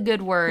 That's the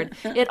good word.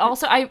 It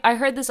also, I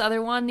heard this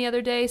other one the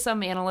other day.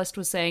 Some analyst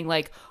was saying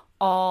like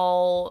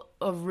all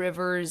of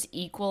rivers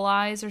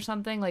equalize or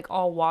something, like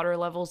all water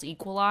levels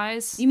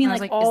equalize. You mean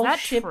like all is that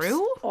ships,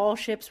 true? All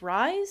ships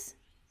rise?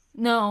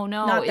 No,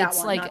 Not that it's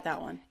one. like Not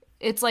that one.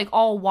 it's like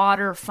all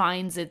water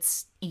finds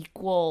its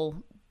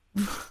equal.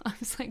 I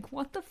was like,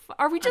 what the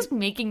are we just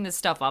making this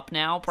stuff up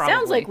now? Probably.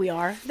 Sounds like we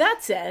are. That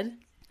said,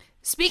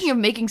 Speaking of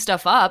making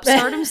stuff up,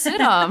 Stardom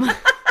Situm.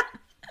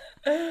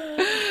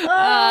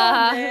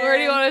 Where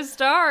do you want to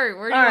start?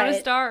 Where do you want to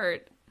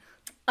start?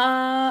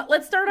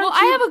 let's start on. Well,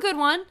 I have a good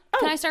one.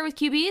 Can I start with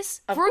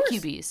QBs? Of For course.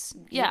 QBs.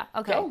 Yeah.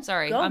 Okay. Go,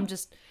 Sorry. go.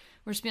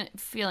 We're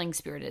feeling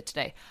spirited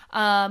today.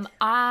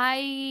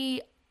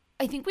 I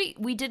think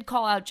we did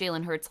call out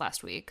Jalen Hurts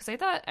last week because I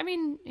thought,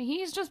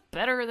 he's just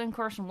better than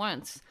Carson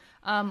Wentz.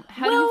 How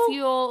do you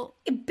feel?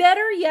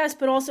 Better, yes,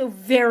 but also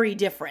very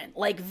different.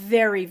 Like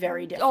very,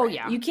 very different. Oh,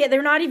 yeah. You can't.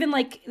 They're not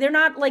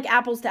like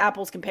apples to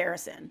apples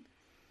comparison.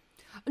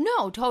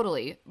 No,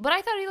 totally. But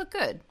I thought he looked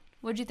good.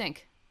 What'd you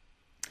think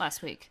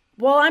last week?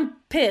 Well, I'm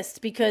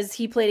pissed because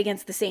he played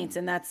against the Saints,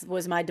 and that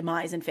was my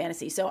demise in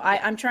fantasy. So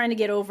I'm trying to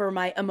get over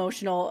my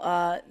emotional,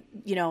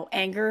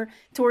 anger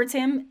towards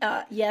him.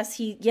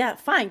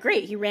 Fine,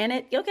 great. He ran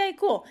it. Okay,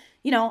 cool.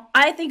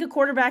 I think a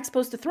quarterback's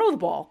supposed to throw the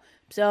ball.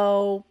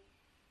 So,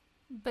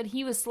 But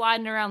he was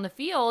sliding around the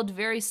field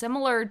very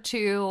similar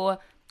to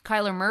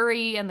Kyler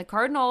Murray and the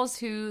Cardinals,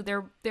 who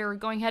they're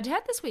going head to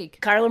head this week.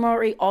 Kyler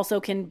Murray also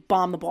can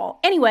bomb the ball.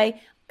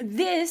 Anyway,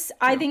 this,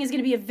 I think, is going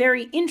to be a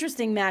very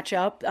interesting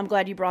matchup. I'm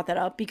glad you brought that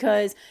up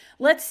because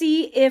let's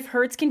see if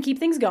Hurts can keep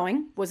things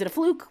going. Was it a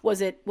fluke? Was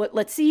it what?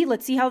 Let's see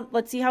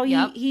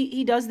how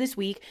he does this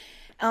week.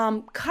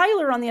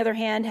 Kyler, on the other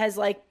hand,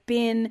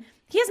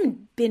 he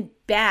hasn't been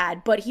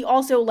bad, but he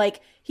also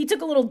he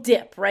took a little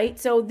dip, right?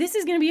 So this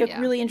is going to be a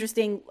really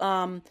interesting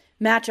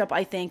matchup,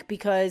 I think,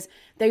 because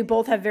they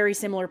both have very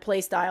similar play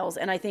styles,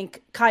 and I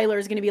think Kyler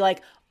is going to be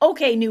like,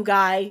 okay, new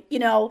guy,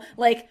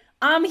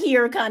 I'm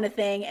here kind of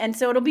thing. And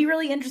so it'll be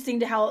really interesting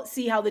to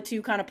see how the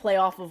two kind of play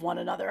off of one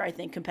another, I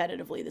think,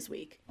 competitively this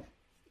week.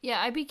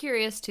 Yeah, I'd be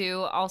curious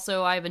too.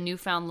 Also, I have a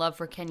newfound love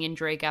for Kenyon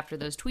Drake after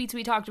those tweets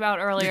we talked about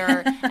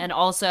earlier. And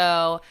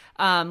also,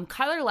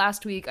 Kyler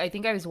last week, I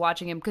think I was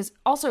watching him because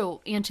also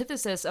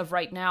antithesis of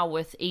right now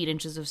with 8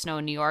 inches of snow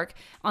in New York.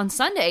 On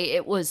Sunday,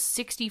 it was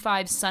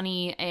 65,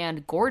 sunny,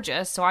 and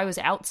gorgeous. So I was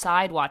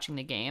outside watching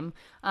the game.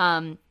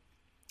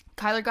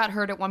 Kyler got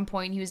hurt at one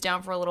point. He was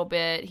down for a little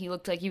bit. He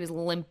looked like he was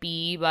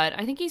limpy, but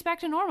I think he's back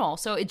to normal.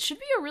 So it should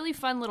be a really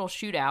fun little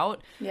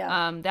shootout.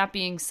 Yeah. That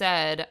being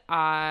said,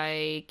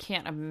 I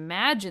can't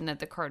imagine that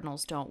the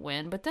Cardinals don't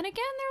win. But then again,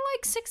 they're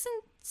like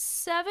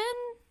 7-7.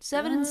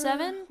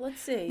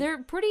 Let's see.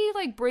 They're pretty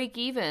break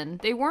even.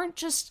 They weren't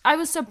just. I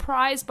was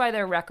surprised by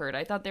their record.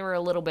 I thought they were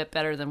a little bit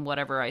better than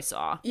whatever I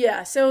saw.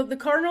 Yeah. So the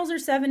Cardinals are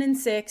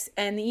 7-6,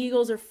 and the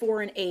Eagles are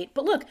 4-8.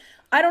 But look,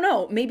 I don't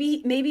know.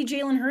 Maybe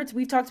Jalen Hurts.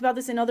 We've talked about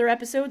this in other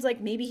episodes.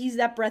 Maybe he's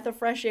that breath of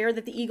fresh air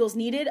that the Eagles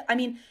needed.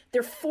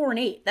 They're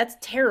 4-8. That's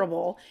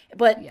terrible.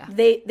 But Yeah.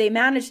 they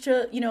managed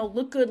to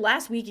look good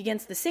last week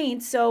against the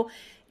Saints. So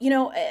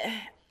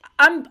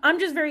I'm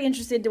just very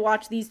interested to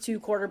watch these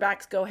two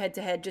quarterbacks go head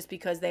to head just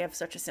because they have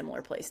such a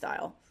similar play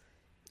style.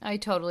 I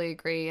totally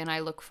agree, and I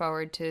look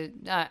forward to.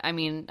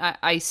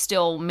 I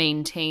still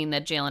maintain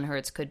that Jalen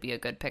Hurts could be a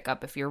good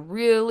pickup if you're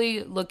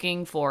really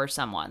looking for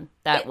someone.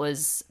 That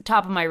was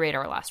top of my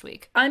radar last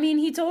week.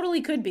 He totally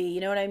could be. You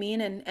know what I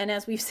mean? And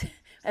as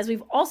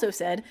we've also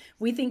said,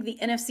 we think the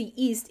NFC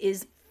East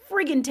is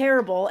friggin'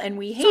 terrible, and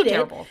we hate it.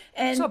 Terrible.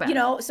 And So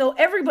bad. so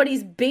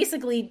everybody's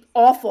basically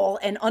awful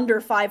and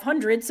under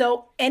 500.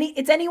 So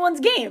it's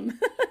anyone's game.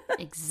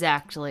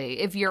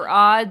 Exactly. If your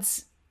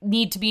odds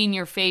need to be in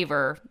your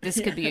favor, this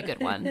could be a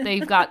good one.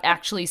 They've got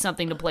actually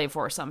something to play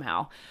for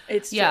somehow.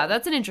 It's true. Yeah,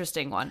 that's an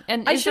interesting one.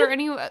 And I is there should-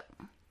 any?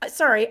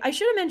 Sorry, I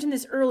should have mentioned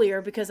this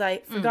earlier because I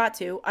forgot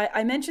to.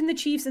 I mentioned the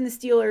Chiefs and the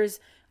Steelers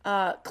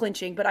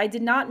clinching, but I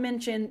did not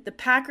mention the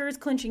Packers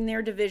clinching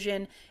their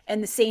division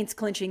and the Saints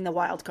clinching the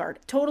wild card.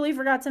 Totally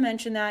forgot to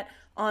mention that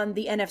on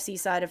the NFC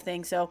side of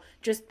things. So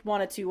just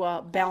wanted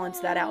to balance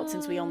that out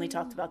since we only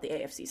talked about the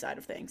AFC side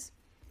of things.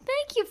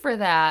 Thank you for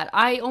that.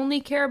 I only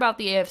care about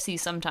the AFC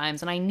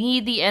sometimes, and I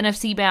need the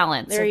NFC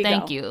balance. There you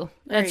thank go. you.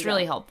 There That's you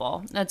really go.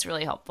 helpful. That's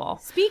really helpful.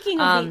 Speaking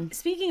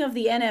of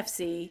the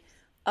NFC,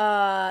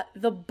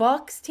 the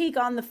Bucks take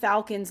on the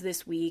Falcons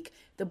this week.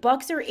 The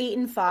Bucks are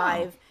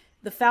 8-5.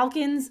 The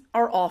Falcons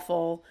are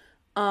awful.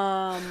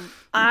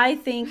 I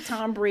think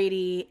Tom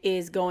Brady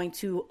is going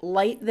to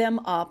light them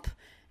up.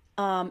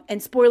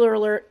 And spoiler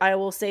alert, I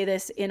will say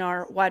this in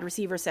our wide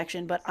receiver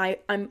section, but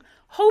I'm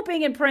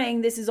hoping and praying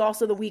this is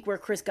also the week where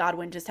Chris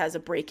Godwin just has a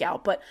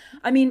breakout. But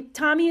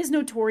Tommy is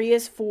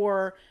notorious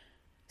for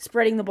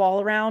spreading the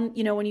ball around.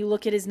 When you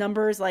look at his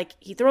numbers,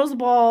 he throws the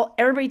ball,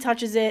 everybody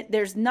touches it.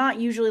 There's not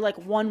usually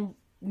one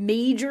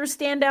major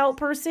standout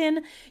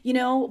person,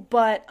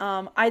 but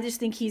I just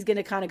think he's going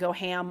to kind of go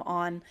ham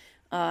on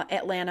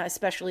Atlanta,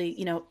 especially,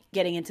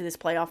 getting into this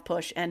playoff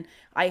push. And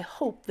I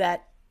hope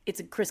that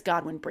it's a Chris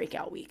Godwin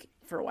breakout week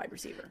for a wide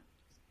receiver.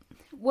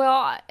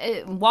 Well,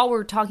 while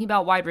we're talking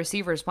about wide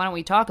receivers, why don't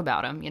we talk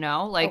about them?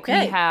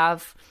 Okay.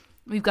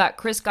 We've got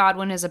Chris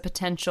Godwin as a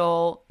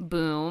potential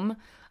boom.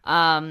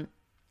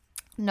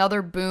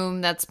 Another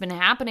boom that's been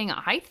happening,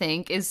 I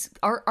think, is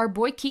our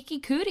boy Kiki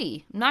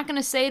Kuti. I'm not going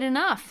to say it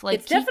enough.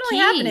 Like, it's definitely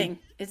happening.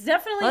 It's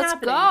definitely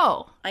happening.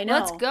 Let's go. I know.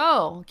 Let's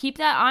go. Keep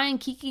that eye on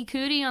Kiki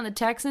Kuti on the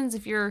Texans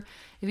if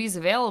he's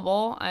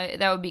available.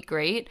 That would be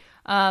great.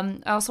 I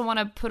also want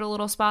to put a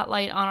little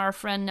spotlight on our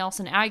friend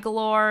Nelson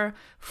Aguilar,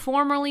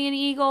 formerly an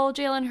Eagle,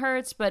 Jalen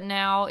Hurts, but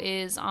now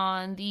is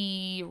on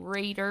the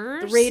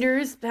Raiders. The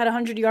Raiders had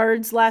 100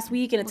 yards last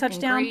week and a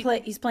touchdown.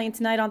 Great. He's playing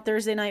tonight on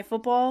Thursday Night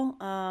Football.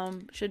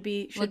 Should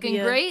be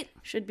great.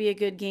 Should be a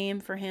good game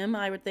for him,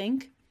 I would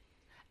think.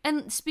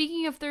 And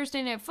speaking of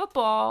Thursday Night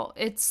Football,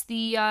 it's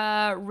the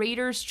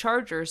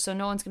Raiders-Chargers, so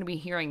no one's going to be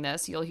hearing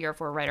this. You'll hear if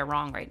we're right or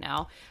wrong right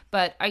now.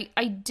 But I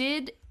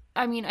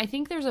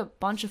think there's a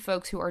bunch of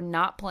folks who are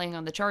not playing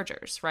on the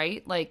Chargers,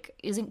 right? Like,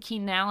 isn't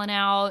Keenan Allen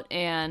out?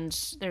 And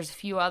there's a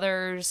few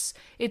others.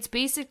 It's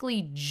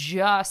basically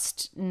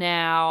just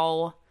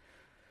now.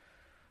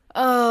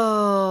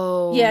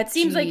 Oh, yeah. It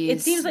seems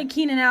like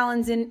Keenan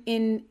Allen's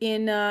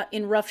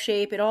in rough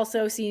shape. It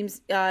also seems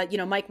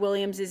Mike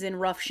Williams is in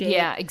rough shape.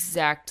 Yeah,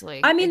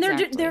 exactly. I mean,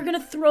 they're gonna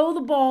throw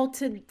the ball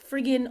to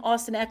friggin'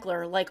 Austin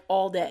Eckler like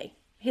all day.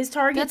 His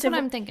targets. That's what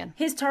I'm thinking.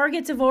 His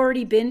targets have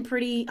already been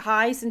pretty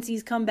high since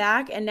he's come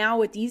back, and now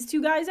with these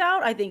two guys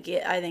out, I think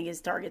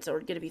his targets are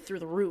going to be through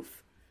the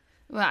roof.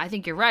 Well, I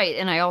think you're right,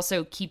 and I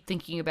also keep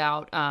thinking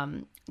about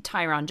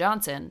Tyron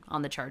Johnson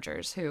on the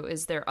Chargers, who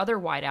is their other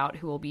wideout,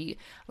 who will be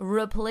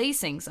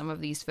replacing some of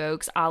these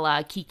folks, a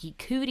la Kiki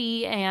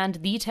Kuti and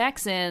the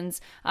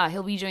Texans.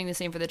 He'll be doing the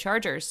same for the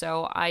Chargers,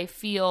 so I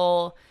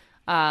feel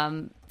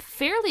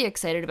fairly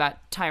excited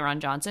about Tyron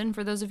Johnson.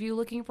 For those of you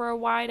looking for a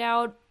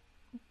wideout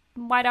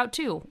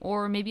too,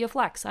 or maybe a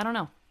flex. I don't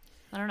know.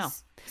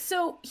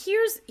 So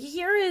here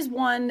is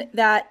one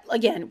that,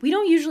 again, we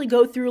don't usually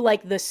go through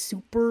like the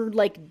super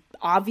like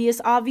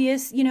obvious,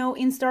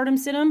 in stardom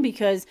sit-em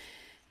because,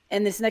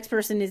 and this next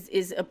person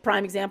is a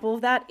prime example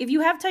of that. If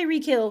you have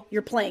Tyreek Hill,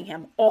 you're playing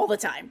him all the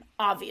time,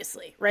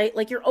 obviously, right?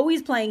 Like you're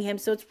always playing him.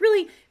 So it's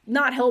really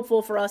not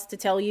helpful for us to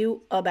tell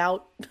you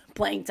about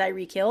playing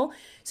Tyreek Hill.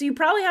 So you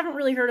probably haven't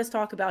really heard us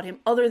talk about him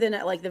other than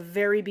at like the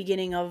very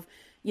beginning of,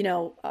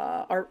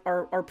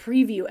 our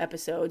preview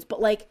episodes,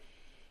 but like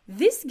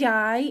this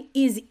guy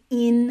is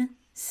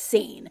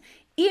insane.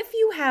 If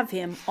you have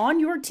him on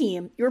your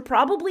team, you're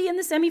probably in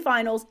the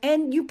semifinals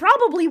and you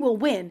probably will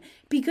win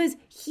because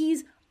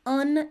he's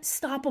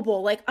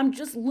unstoppable. Like I'm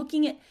just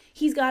looking at,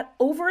 he's got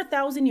over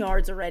 1,000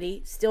 yards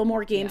already, still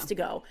more games to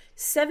go,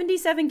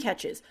 77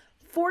 catches,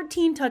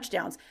 14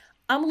 touchdowns.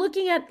 I'm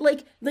looking at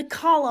like the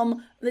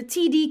column, the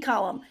TD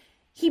column.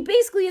 He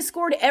basically has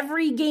scored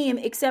every game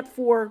except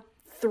for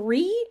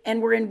 3,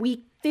 and we're in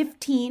week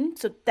 15,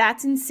 so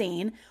that's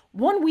insane.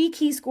 1 week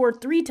he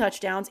scored 3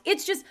 touchdowns.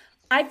 It's just,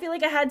 I feel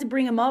like I had to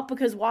bring him up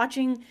because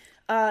watching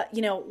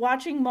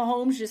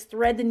Mahomes just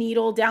thread the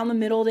needle down the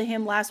middle to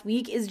him last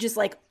week is just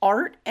like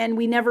art, and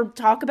we never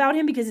talk about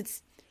him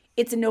because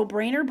it's a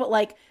no-brainer, but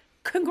like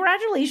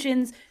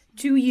congratulations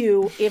to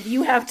you if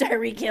you have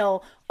Tyreek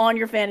Hill on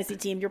your fantasy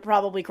team. You're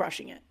probably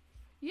crushing it.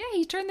 Yeah,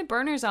 he turned the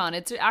burners on.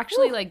 It's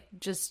actually like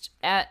just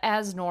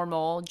as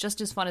normal,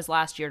 just as fun as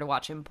last year to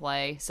watch him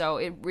play. So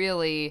it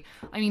really,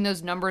 I mean,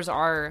 those numbers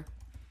are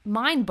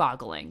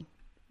mind-boggling.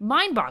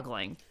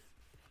 Mind-boggling.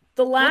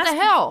 What the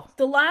hell?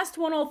 The last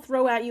one I'll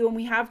throw at you, and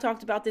we have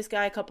talked about this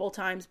guy a couple of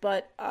times,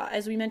 but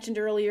as we mentioned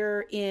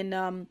earlier in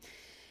the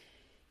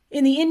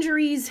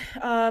injuries,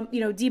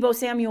 Deebo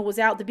Samuel was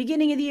out at the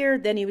beginning of the year,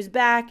 then he was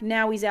back,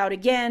 now he's out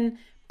again.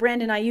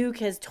 Brandon Ayuk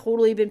has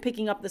totally been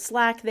picking up the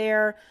slack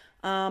there.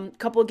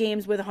 Couple of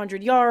games with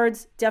 100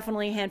 yards,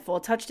 definitely a handful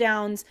of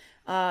touchdowns.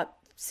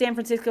 San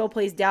Francisco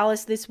plays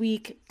Dallas this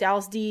week.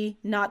 Dallas D,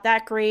 not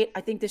that great. I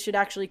think this should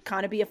actually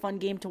kind of be a fun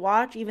game to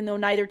watch, even though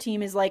neither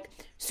team is like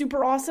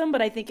super awesome, but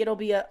I think it'll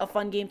be a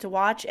fun game to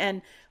watch.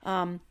 And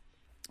Brandon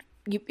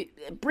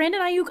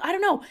Ayuk, I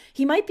don't know.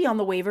 He might be on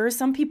the waivers.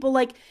 Some people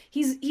like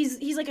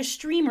he's like a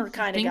streamer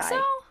kind of guy.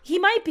 So? He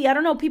might be. I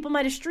don't know. People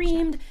might have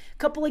streamed a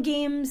couple of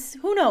games.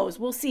 Who knows?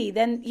 We'll see.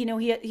 Then,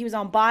 he was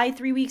on bye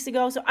 3 weeks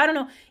ago. So I don't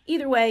know.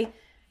 Either way,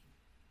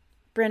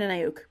 Brandon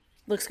Ayuk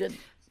looks good.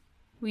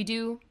 We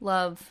do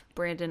love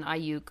Brandon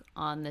Ayuk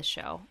on this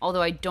show,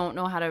 although I don't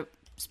know how to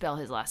spell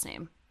his last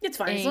name. It's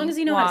fine, as long as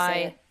you know how to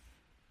say it.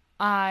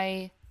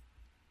 A-I-U-K.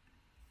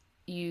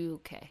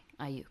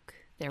 Ayuk.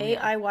 There we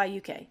go.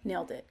 A-I-Y-U-K.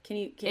 Nailed it. Can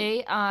you?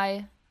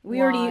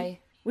 A-I-Y.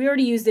 We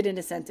already used it in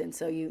a sentence,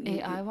 so you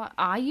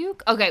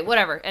Ayuk? Okay,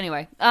 whatever.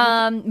 Anyway,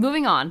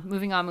 moving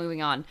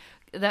on.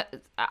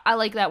 I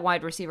like that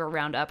wide receiver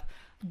roundup.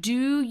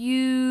 Do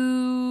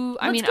you?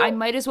 I mean, I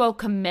might as well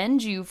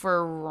commend you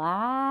for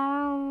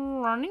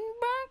running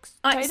backs.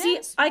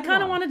 I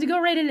kind of wanted to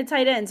go right into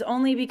tight ends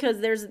only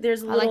because there's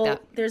a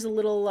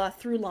little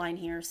through line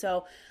here.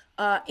 So,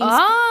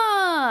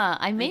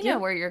 I may know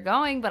where you're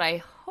going, but I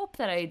hope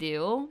that I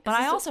do. But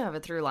I also have a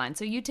through line,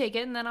 so you take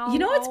it, and then I'll.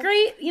 What's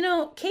great? Kate and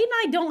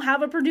I don't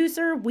have a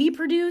producer. We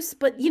produce,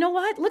 but you know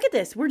what? Look at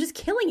this. We're just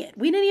killing it.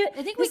 We didn't even.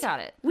 I think we got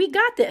it. We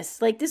got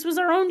this. Like this was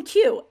our own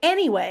cue.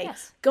 Anyway,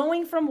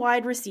 Going from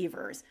wide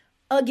receivers.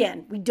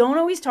 again, we don't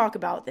always talk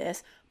about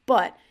this,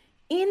 but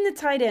in the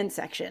tight end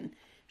section,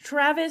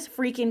 Travis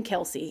freaking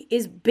Kelce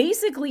is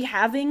basically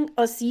having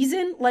a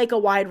season like a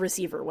wide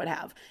receiver would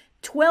have.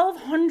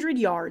 1,200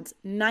 yards,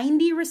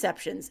 90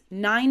 receptions,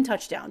 9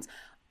 touchdowns.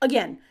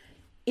 Again,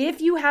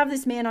 if you have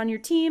this man on your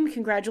team,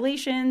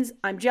 congratulations.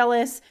 I'm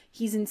jealous.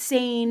 He's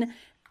insane.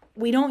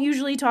 We don't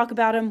usually talk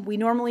about him. We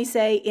normally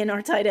say in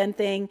our tight end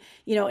thing,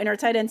 in our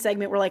tight end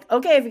segment, we're like,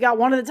 okay, if you got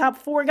one of the top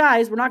 4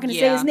 guys, we're not going to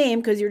say his name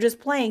because you're just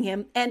playing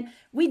him. And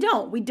we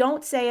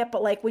don't say it.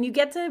 But like when you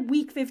get to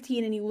week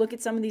 15 and you look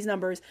at some of these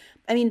numbers,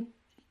 I mean,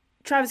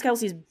 Travis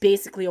Kelce is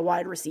basically a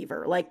wide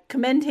receiver. Like,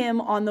 commend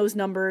him on those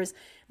numbers.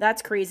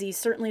 That's crazy.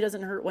 Certainly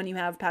doesn't hurt when you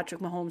have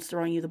Patrick Mahomes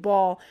throwing you the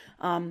ball.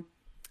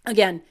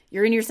 Again,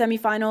 you're in your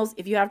semifinals.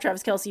 If you have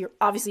Travis Kelce, you're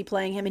obviously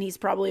playing him, and he's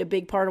probably a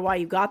big part of why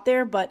you got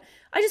there. But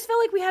I just felt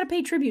like we had to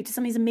pay tribute to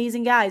some of these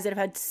amazing guys that have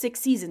had 6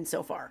 seasons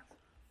so far.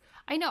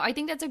 I know. I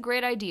think that's a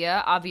great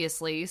idea,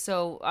 obviously.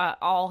 So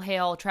all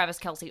hail Travis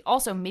Kelce.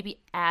 Also, maybe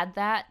add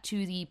that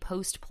to the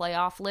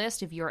post-playoff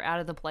list if you're out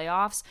of the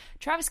playoffs.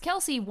 Travis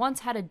Kelce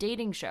once had a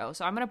dating show,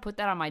 so I'm going to put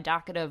that on my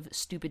docket of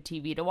stupid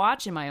TV to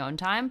watch in my own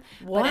time.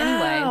 Wow. But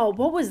anyway,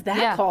 what was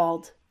that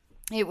called?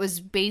 It was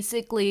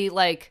basically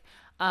like...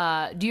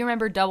 do you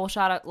remember Double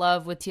Shot at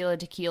Love with Tila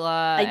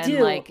Tequila? I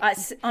do.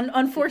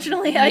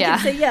 Unfortunately, I can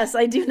say yes.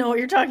 I do know what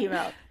you're talking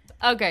about.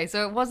 Okay,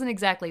 so it wasn't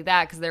exactly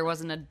that because there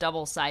wasn't a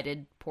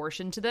double-sided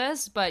portion to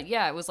this. But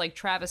yeah, it was like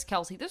Travis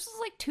Kelce. This was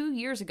like 2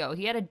 years ago.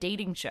 He had a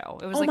dating show.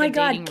 It was like a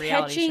dating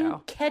reality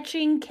show.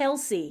 Catching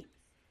Kelce.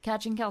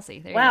 Catching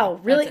Kelce. There wow, you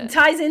go. Really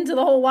ties into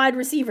the whole wide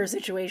receiver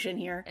situation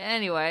here.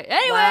 Anyway,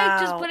 wow.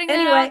 Just putting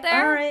that out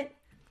there. All right.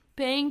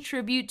 Paying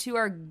tribute to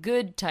our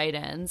good tight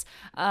ends.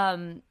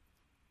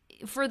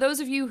 For those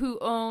of you who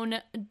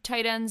own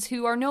tight ends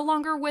who are no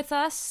longer with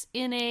us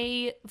in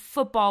a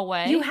football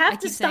way, you have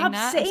to stop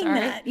saying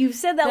that. You've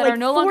said that like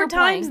 4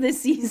 times this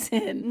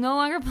season. No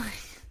longer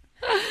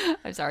playing.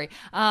 I'm sorry.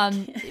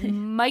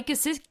 Mike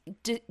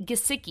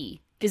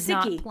Gesicki is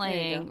not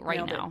playing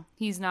right now.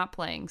 He's not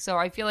playing. So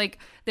I feel like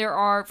there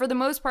are, for the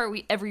most part,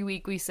 every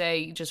week we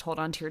say just hold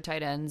on to your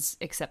tight ends,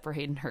 except for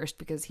Hayden Hurst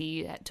because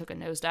he took a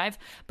nosedive.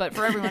 But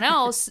for everyone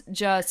else,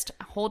 just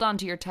hold on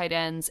to your tight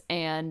ends,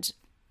 and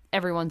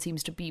everyone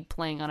seems to be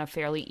playing on a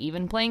fairly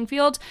even playing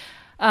field.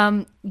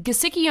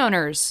 Gesicki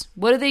owners,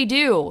 what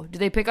do? Do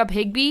they pick up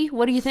Higbee?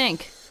 What do you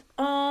think?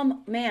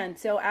 Man,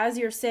 so as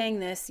you're saying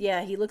this,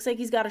 yeah, he looks like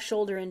he's got a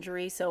shoulder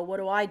injury. So what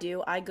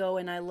do? I go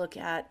and I look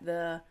at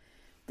the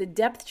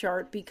depth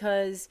chart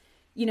because,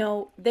 he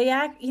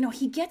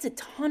gets a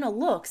ton of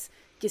looks,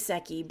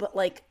 Gesicki, but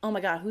like, oh my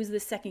God, who's the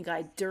second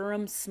guy?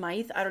 Durham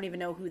Smythe? I don't even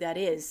know who that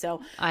is.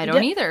 So I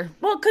don't either.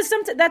 Well, because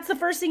that's the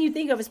first thing you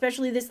think of,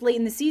 especially this late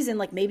in the season.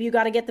 Like maybe you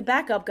got to get the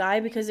backup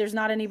guy because there's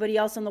not anybody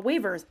else on the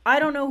waivers.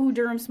 I don't know who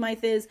Durham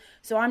Smythe is,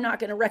 so I'm not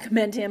going to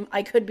recommend him.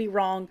 I could be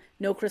wrong.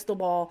 No crystal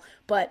ball.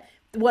 But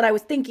what I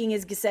was thinking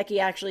is Gesicki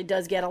actually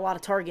does get a lot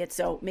of targets,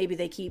 so maybe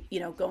they keep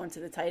going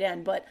to the tight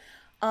end. But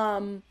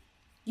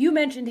you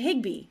mentioned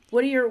Higbee.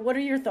 What are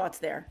your thoughts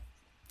there?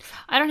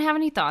 I don't have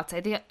any thoughts.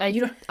 I think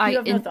you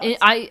have no thoughts.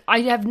 I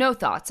have no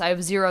thoughts. I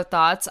have 0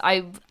 thoughts.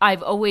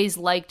 I've always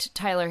liked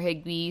Tyler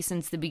Higbee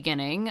since the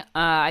beginning.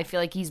 I feel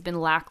like he's been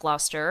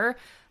lackluster.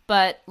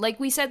 But like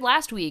we said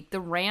last week,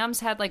 the Rams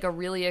had like a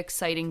really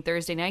exciting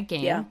Thursday night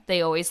game. Yeah.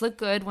 They always look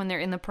good when they're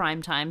in the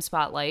primetime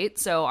spotlight.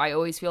 So I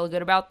always feel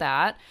good about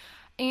that.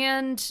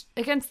 And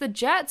against the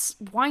Jets,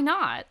 why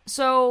not?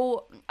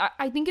 So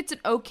I think it's an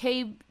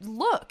okay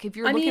look if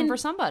you're looking for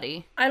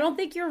somebody. I don't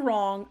think you're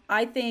wrong.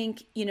 I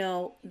think,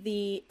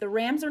 the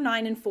Rams are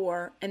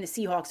 9-4 and the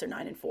Seahawks are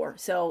 9-4.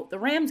 So the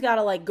Rams got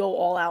to like go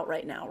all out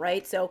right now,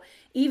 right? So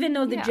even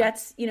though the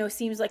Jets,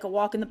 seems like a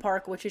walk in the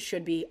park, which it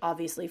should be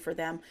obviously for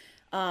them,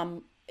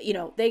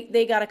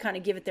 they got to kind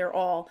of give it their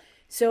all.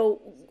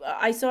 So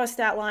I saw a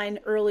stat line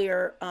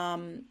earlier.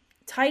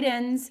 Tight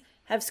ends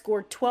have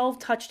scored 12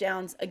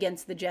 touchdowns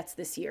against the Jets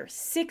this year.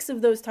 6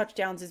 of those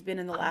touchdowns has been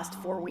in the last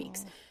 4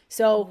 weeks.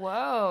 So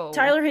whoa.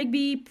 Tyler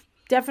Higbee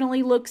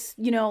definitely looks,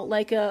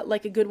 like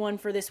a good one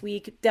for this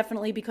week.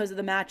 Definitely because of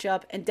the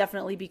matchup, and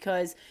definitely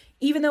because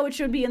even though it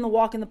should be in the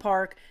walk in the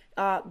park,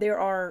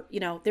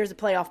 there's a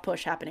playoff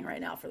push happening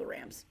right now for the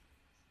Rams.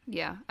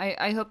 Yeah,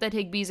 I hope that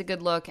Higbee's a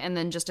good look. And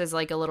then just as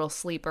like a little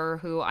sleeper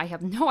who I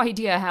have no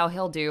idea how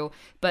he'll do,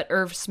 but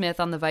Irv Smith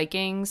on the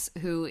Vikings,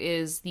 who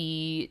is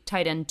the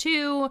tight end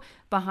 2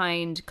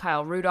 behind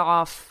Kyle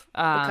Rudolph.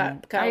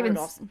 Kyle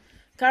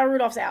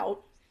Rudolph's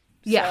out.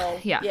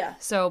 Yeah.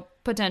 So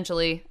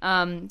potentially.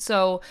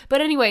 But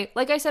anyway,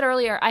 like I said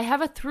earlier, I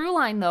have a through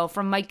line though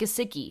from Mike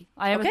Gesicki.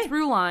 I have a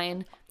through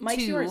line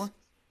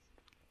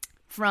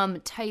from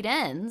tight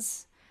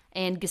ends.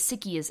 And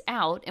Gesicki is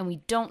out, and we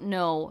don't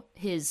know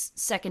his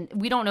second.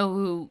 We don't know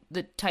who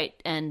the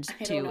tight end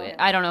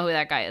I don't know who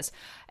that guy is.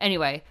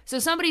 Anyway, so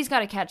somebody's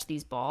got to catch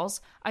these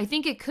balls. I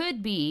think it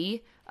could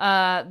be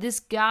this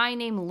guy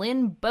named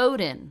Lynn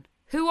Bowden,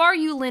 Who are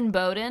you, Lynn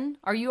Bowden?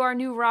 Are you our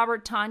new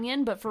Robert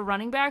Tonyan? But for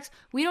running backs,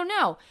 we don't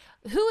know.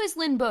 Who is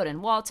Lynn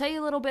Bowden? Well, I'll tell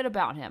you a little bit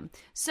about him.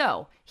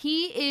 So,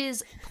 he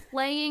is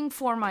playing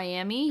for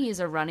Miami. He's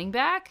a running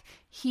back.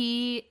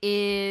 He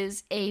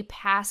is a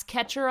pass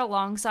catcher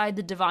alongside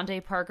the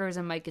Devontae Parkers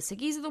and Mike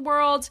Gesicki's of the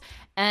world.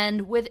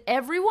 And with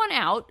everyone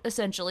out,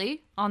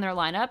 essentially, on their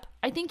lineup,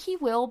 I think he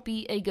will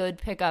be a good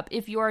pickup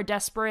if you are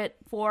desperate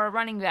for a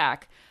running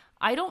back.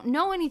 I don't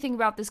know anything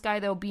about this guy,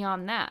 though,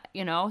 beyond that.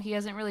 You know, he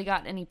hasn't really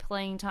gotten any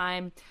playing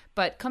time.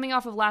 But coming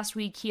off of last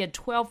week, he had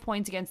 12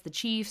 points against the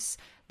Chiefs.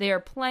 They are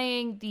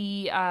playing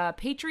the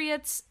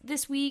Patriots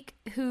this week,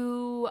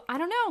 who, I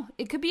don't know,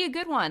 it could be a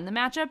good one. The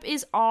matchup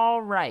is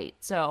all right.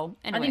 So,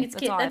 anyway, I think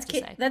that's all I have to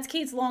say. That's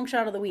Kate's long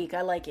shot of the week.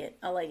 I like it.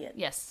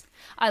 Yes,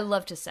 I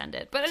love to send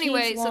it. But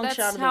anyway, Kate's so long that's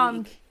shot of the how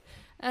week.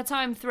 that's how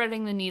I'm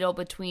threading the needle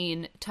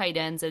between tight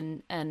ends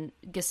and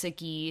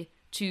Gesicki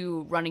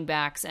to running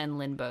backs and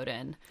Lynn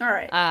Bowden. All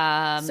right.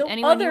 So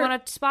anyone you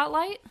want to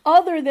spotlight?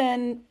 Other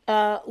than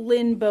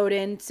Lynn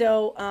Bowden,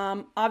 so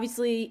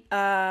obviously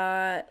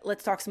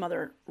let's talk some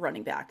other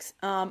running backs.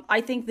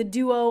 I think the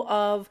duo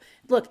of,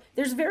 look,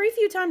 there's very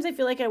few times I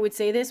feel like I would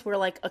say this where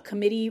like a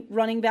committee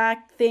running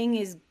back thing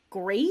is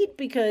great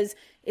because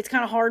it's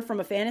kind of hard from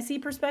a fantasy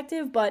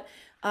perspective, but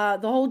the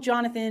whole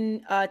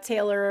Jonathan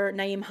Taylor,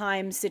 Naeem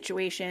Hines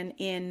situation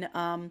in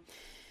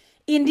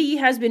Indy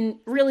has been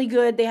really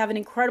good. They have an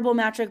incredible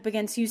matchup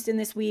against Houston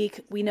this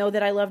week. We know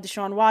that I love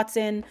Deshaun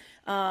Watson,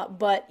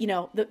 but, you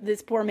know,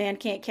 this poor man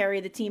can't carry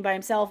the team by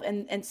himself,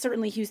 and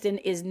certainly Houston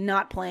is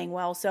not playing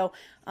well. So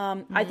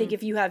I think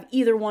if you have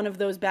either one of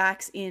those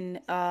backs in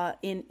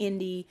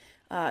Indy,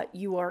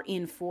 you are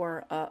in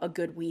for a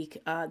good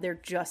week. They're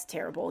just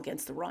terrible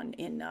against the run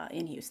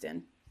in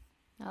Houston.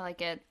 I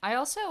like it. I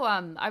also,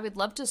 I would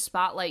love to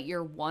spotlight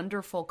your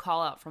wonderful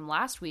call out from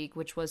last week,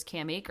 which was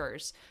Cam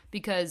Akers,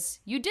 because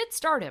you did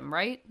start him,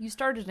 right? You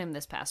started him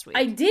this past week.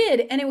 I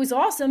did, and it was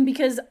awesome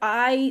because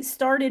I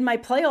started my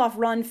playoff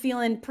run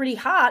feeling pretty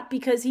hot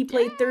because he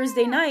played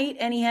Thursday night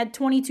and he had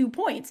 22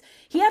 points.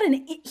 He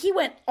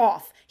went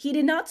off. He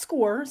did not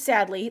score,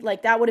 sadly.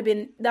 Like that would have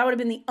been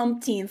the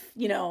umpteenth,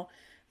 you know,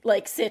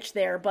 like sitch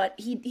there, but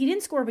he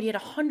didn't score, but he had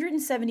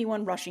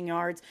 171 rushing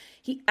yards.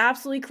 He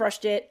absolutely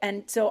crushed it.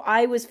 And so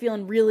I was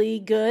feeling really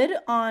good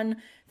on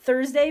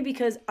Thursday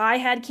because I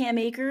had Cam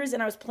Akers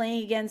and I was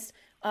playing against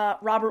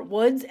Robert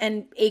Woods,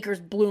 and Akers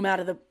blew him out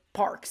of the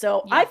park.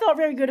 So I felt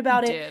very good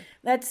about it.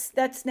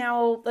 That's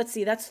now, let's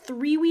see, that's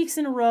 3 weeks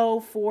in a row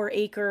for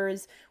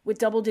Akers with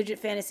double-digit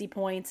fantasy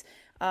points.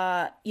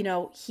 You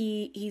know,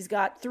 he's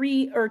got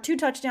 2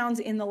 touchdowns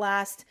in the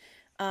last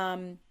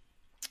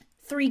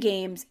 3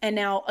 games, and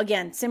now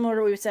again, similar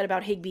to what we said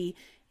about Higbee,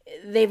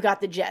 they've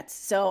got the Jets.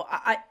 So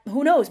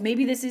who knows?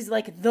 Maybe this is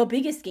like the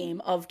biggest game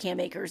of Cam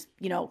Akers,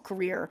 you know,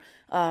 career,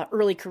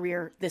 early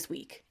career this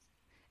week.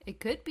 It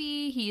could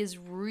be. He is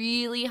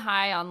really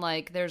high on,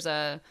 like, there's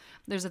a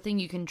thing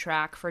you can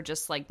track for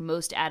just like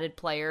most added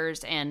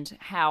players and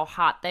how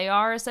hot they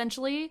are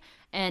essentially.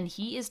 And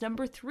he is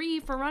number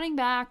 3 for running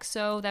back.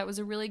 So that was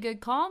a really good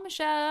call,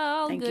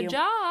 Michelle. Thank good you.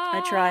 job.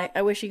 I try.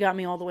 I wish he got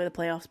me all the way to the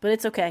playoffs, but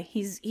it's okay.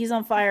 He's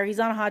on fire. He's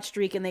on a hot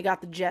streak, and they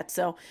got the Jets.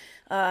 So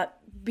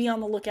be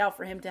on the lookout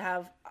for him to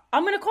have.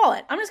 I'm going to call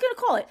it. I'm just going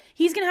to call it.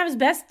 He's going to have his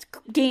best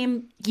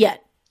game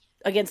yet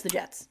against the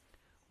Jets.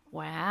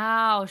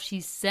 Wow,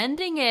 she's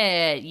sending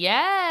it.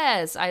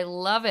 Yes, I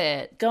love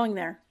it. Going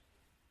there.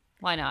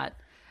 Why not?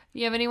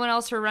 You have anyone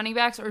else for running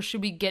backs, or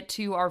should we get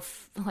to our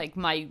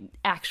my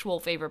actual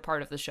favorite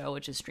part of the show,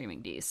 which is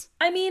streaming D's?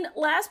 I mean,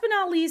 last but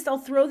not least, I'll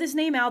throw this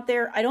name out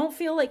there. I don't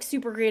feel like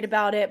super great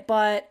about it,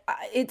 but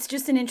it's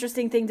just an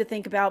interesting thing to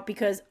think about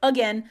because,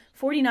 again,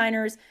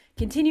 49ers,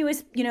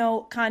 continuous, you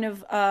know, kind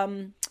of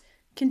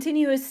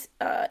continuous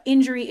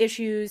injury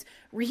issues.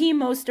 Raheem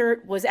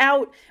Mostert was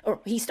out,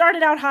 or he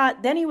started out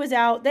hot, then he was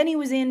out, then he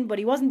was in, but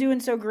he wasn't doing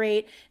so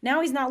great.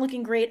 Now he's not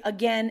looking great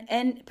again,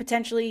 and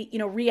potentially, you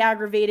know,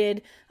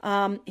 re-aggravated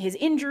his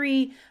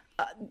injury.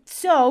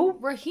 So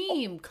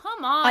Raheem,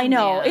 come on, I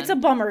know, man. it's a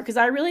bummer because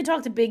I really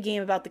talked a big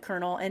game about the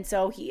Colonel, and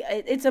so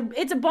it's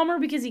a bummer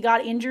because he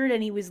got injured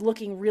and he was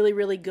looking really,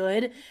 really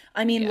good.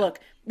 I mean, look,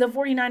 the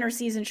 49ers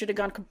season should have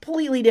gone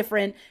completely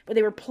different, but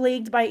they were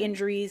plagued by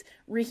injuries.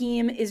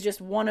 Raheem is just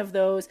one of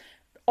those.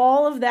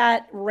 All of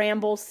that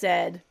ramble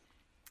said,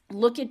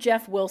 look at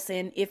Jeff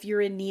Wilson if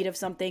you're in need of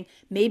something.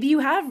 Maybe you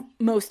have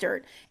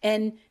Mostert,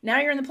 and now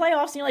you're in the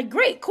playoffs and you're like,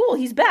 great, cool,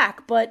 he's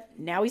back, but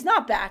now he's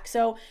not back.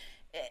 So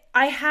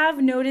I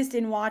have noticed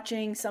in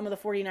watching some of the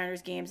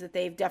 49ers games that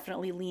they've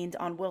definitely leaned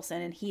on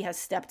Wilson, and he has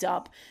stepped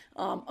up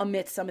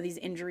amidst some of these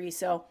injuries.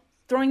 So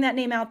throwing that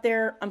name out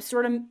there,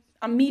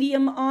 I'm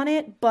medium on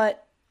it,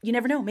 but you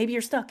never know. Maybe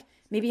you're stuck.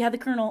 Maybe you had the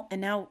Colonel,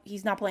 and now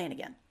he's not playing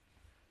again.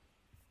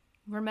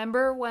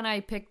 Remember when I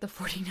picked the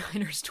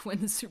 49ers to win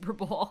the Super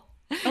Bowl?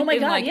 Oh my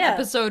God, yeah.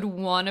 Episode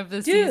 1 of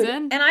the Dude,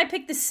 season? and I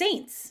picked the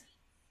Saints.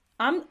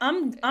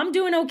 I'm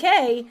doing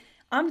okay.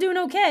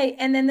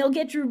 And then they'll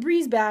get Drew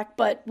Brees back,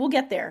 but we'll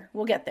get there.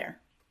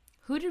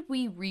 Who did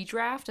we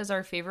redraft as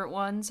our favorite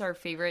ones? Our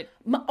favorite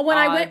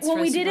When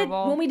we did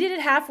it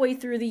halfway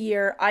through the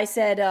year, I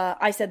said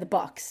the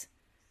Bucks.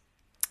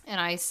 And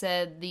I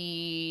said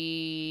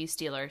the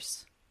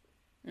Steelers.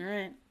 All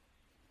right.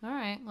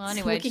 Well,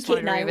 anyway, Look, just Kate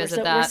wanted to and I,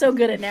 revisit we're so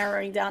good at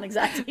narrowing down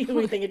exactly who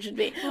we think it should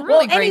be.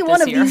 really great any one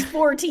this of year. these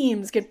 4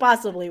 teams could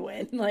possibly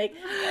win. Like,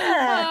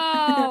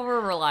 Oh,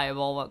 we're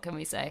reliable. What can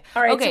we say?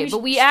 All right, okay, so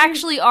but we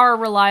actually are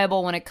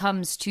reliable when it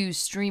comes to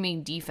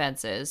streaming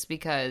defenses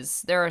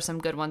because there are some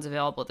good ones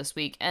available this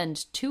week,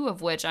 and 2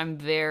 of which I'm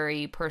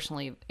very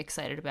personally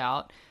excited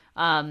about.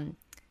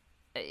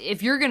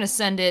 If you're going to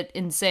send it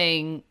in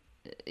saying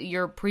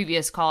your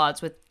previous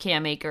callouts with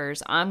Cam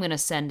Akers, I'm going to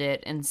send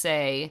it and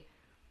say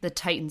the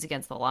Titans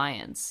against the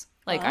Lions.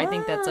 Like, I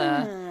think that's all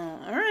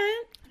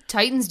right.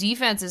 Titans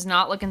defense is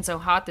not looking so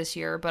hot this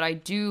year, but I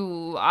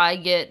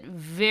get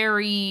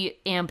very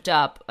amped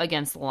up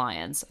against the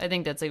Lions. I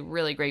think that's a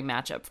really great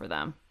matchup for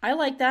them. I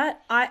like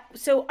that. I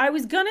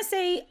was gonna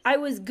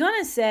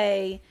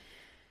say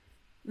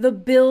the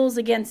Bills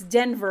against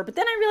Denver, but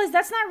then I realized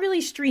that's not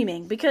really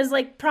streaming because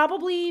like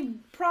probably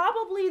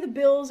the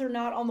Bills are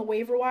not on the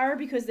waiver wire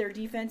because their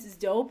defense is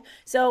dope.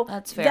 So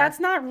that's fair. That's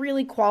not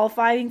really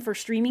qualifying for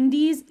streaming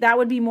Ds. That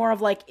would be more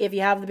of like if you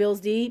have the Bills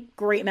D,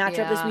 great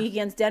matchup this week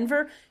against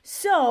Denver.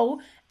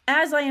 So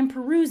as I am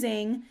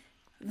perusing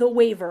the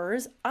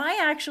waivers, I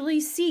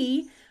actually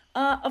see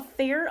a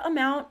fair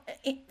amount,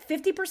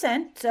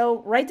 50%.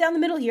 So right down the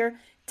middle here,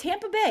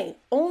 Tampa Bay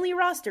only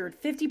rostered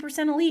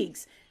 50% of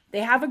leagues. They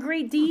have a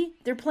great D.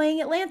 They're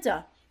playing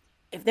Atlanta.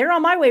 If they're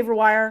on my waiver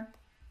wire,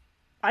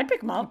 I'd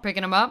pick them up. You're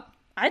picking them up?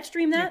 I'd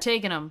stream that. You're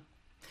taking them.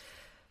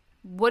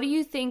 What do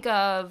you think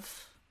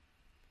of...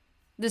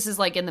 This is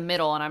like in the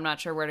middle, and I'm not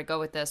sure where to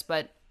go with this,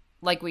 but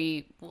like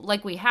we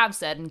have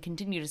said and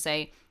continue to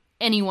say,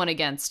 anyone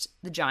against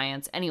the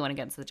Giants, anyone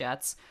against the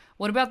Jets.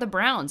 What about the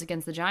Browns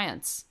against the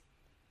Giants?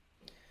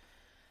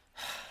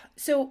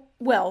 So,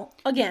 well,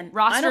 again,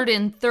 rostered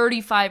in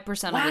 35%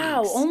 of leagues.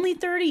 Wow, only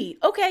 30.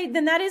 Okay,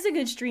 then that is a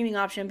good streaming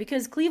option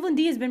because Cleveland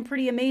D has been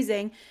pretty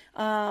amazing.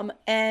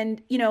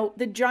 And, you know,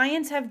 the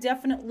Giants have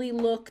definitely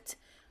looked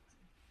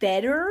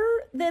better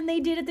than they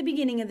did at the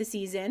beginning of the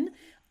season.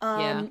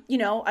 You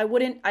know, I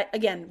wouldn't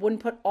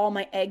put all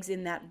my eggs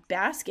in that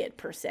basket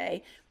per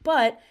se,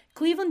 but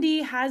Cleveland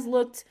D has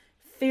looked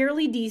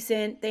fairly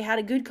decent. They had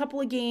a good couple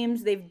of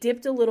games. They've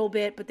dipped a little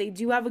bit, but they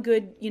do have a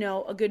good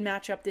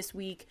matchup this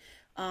week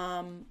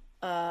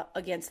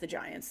against the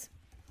Giants.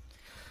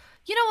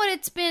 You know what?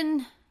 It's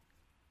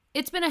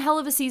been a hell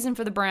of a season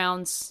for the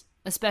Browns,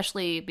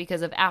 especially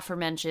because of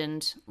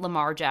aforementioned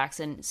Lamar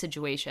Jackson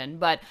situation.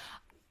 But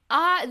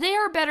they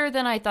are better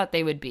than I thought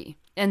they would be.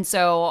 And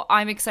so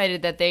I'm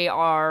excited that they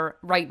are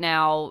right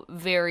now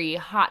very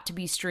hot to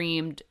be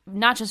streamed,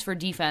 not just for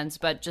defense,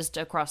 but just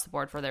across the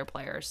board for their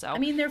players. So I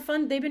mean, they're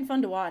fun. They've been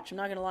fun to watch. I'm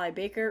not gonna lie.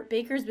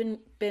 Baker's been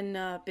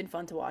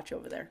fun to watch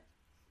over there.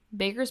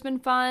 Baker's been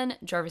fun.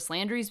 Jarvis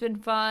Landry's been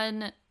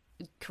fun.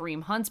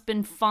 Kareem Hunt's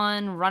been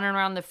fun, running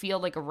around the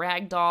field like a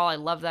rag doll. I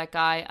love that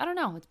guy. I don't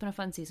know. It's been a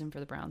fun season for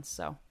the Browns,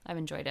 so I've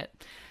enjoyed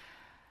it.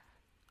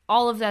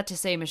 All of that to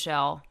say,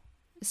 Michelle,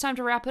 it's time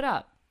to wrap it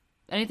up.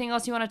 Anything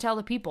else you want to tell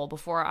the people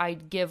before I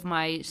give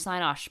my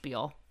sign-off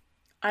spiel?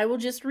 I will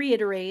just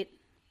reiterate,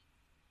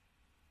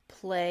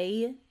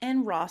 play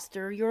and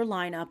roster your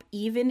lineup,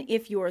 even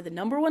if you're the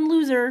number one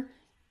loser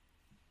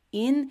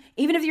even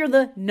if you're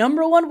the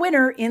number one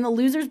winner in the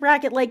loser's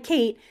bracket like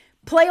Kate,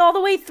 play all the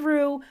way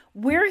through.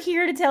 We're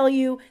here to tell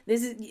you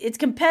it's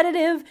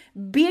competitive.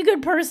 Be a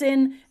good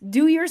person,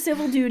 do your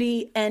civil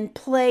duty, and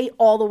play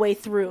all the way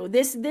through.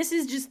 This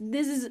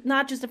is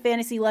not just a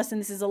fantasy lesson.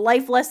 This is a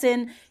life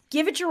lesson.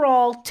 Give it your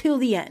all till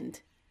the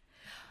end.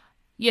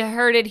 You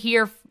heard it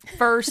here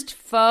first,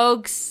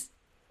 folks.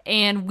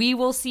 And we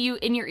will see you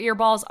in your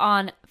earballs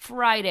on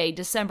Friday,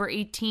 December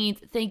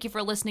 18th. Thank you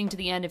for listening to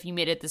the end if you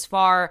made it this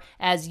far.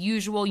 As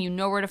usual, you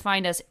know where to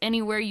find us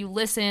anywhere you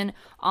listen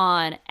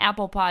on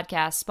Apple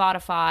Podcasts,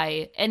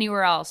 Spotify,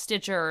 anywhere else,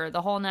 Stitcher,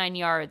 the whole 9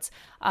 yards.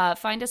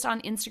 Find us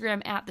on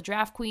Instagram at The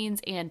Draft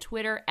Queens and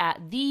Twitter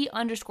at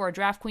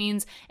 _Draft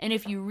Queens. And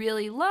if you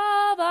really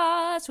love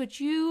us, which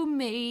you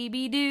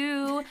maybe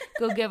do,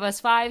 go give us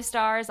 5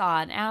 stars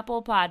on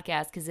Apple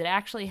Podcasts because it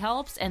actually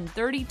helps. And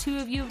 32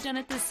 of you have done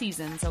it this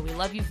season, so we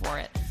love you for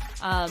it.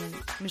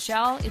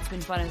 Michelle, it's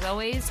been fun as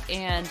always,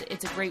 and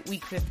it's a great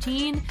week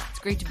 15. It's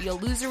great to be a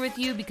loser with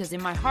you because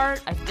in my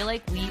heart, I feel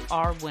like we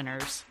are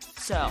winners.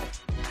 So,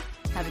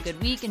 have a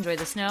good week, enjoy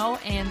the snow,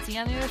 and see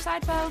you on the other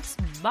side, folks.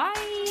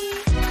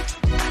 Bye!